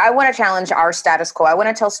 I want to challenge our status quo. I want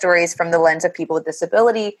to tell stories from the lens of people with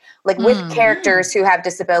disability, like with characters who have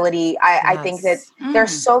disability. I think that there are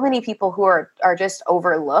so many people who are just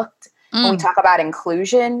overlooked. When we talk about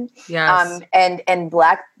inclusion, and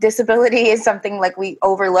Black disability is something like we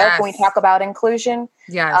overlook when we talk about inclusion.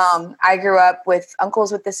 I grew up with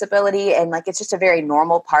uncles with disability, and like it's just a very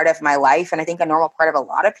normal part of my life, and I think a normal part of a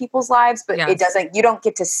lot of people's lives. But you don't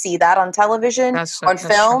get to see that on television, on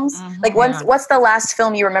films. Like what's the last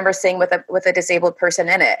film you remember seeing with a disabled person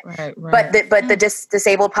in it? Right. But the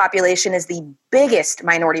disabled population is the biggest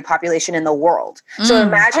minority population in the world. So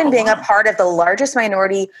imagine being a part of the largest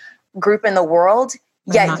minority group in the world,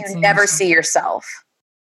 yet you never see yourself.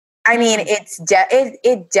 I mean,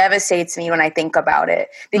 it devastates me when I think about it,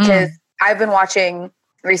 because I've been watching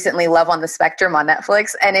recently Love on the Spectrum on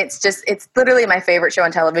Netflix, and it's literally my favorite show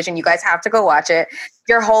on television. You guys have to go watch it.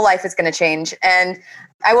 Your whole life is going to change. And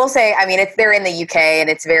I will say, I mean, they're in the UK and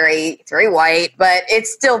it's very white, but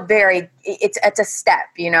it's still it's a step,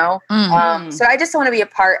 So I just want to be a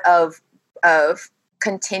part of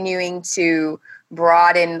continuing to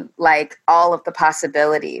broaden like all of the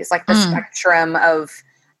possibilities, like the spectrum of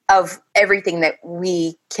everything that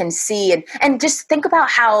we can see, and just think about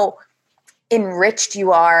how enriched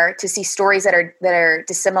you are to see stories that are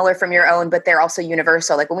dissimilar from your own, but they're also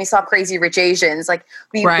universal. Like when we saw Crazy Rich Asians, like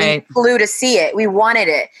we flew to see it. We wanted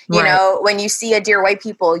it. You know, when you see a Dear White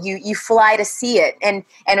People, you fly to see it. And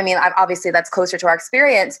I mean, obviously that's closer to our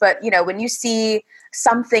experience, but when you see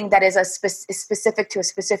something that is specific to a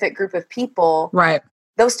specific group of people,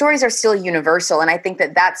 those stories are still universal. And I think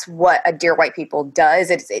that that's what a Dear White People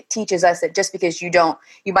does. It teaches us that just because you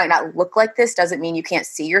might not look like this doesn't mean you can't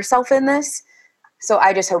see yourself in this. So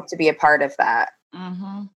I just hope to be a part of that.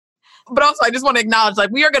 But also, I just want to acknowledge,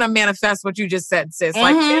 like, we are going to manifest what you just said, sis.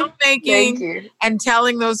 Like, filmmaking and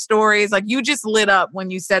telling those stories. Like, you just lit up when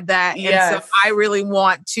you said that. Yes. And so I really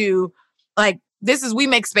want to, like, we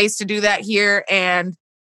make space to do that here. And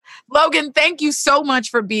Logan, thank you so much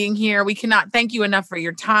for being here. We cannot thank you enough for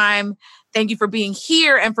your time. Thank you for being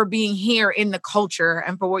here and for being here in the culture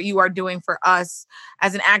and for what you are doing for us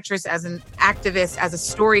as an actress, as an activist, as a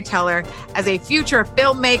storyteller, as a future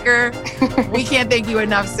filmmaker. We can't thank you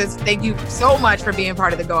enough, sis. Thank you so much for being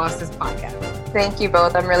part of the Go Off Sis podcast. Thank you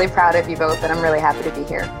both. I'm really proud of you both, and I'm really happy to be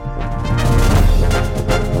here.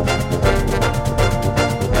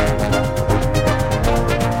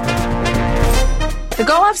 The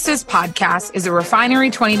Go Off Sis podcast is a Refinery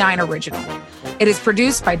 29 original. It is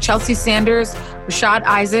produced by Chelsea Sanders, Rashad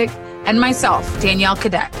Isaac, and myself, Danielle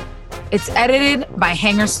Cadet. It's edited by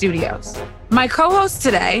Hanger Studios. My co-hosts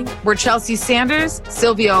today were Chelsea Sanders,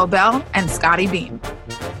 Sylvia Obell, and Scotty Beam.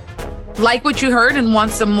 Like what you heard and want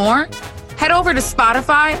some more? Head over to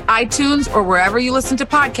Spotify, iTunes, or wherever you listen to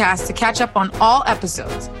podcasts to catch up on all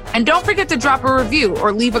episodes. And don't forget to drop a review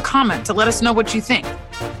or leave a comment to let us know what you think.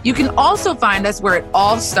 You can also find us where it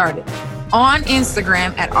all started, on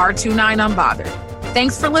Instagram at R29Unbothered.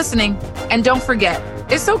 Thanks for listening, and don't forget,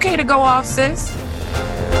 it's okay to go off, sis.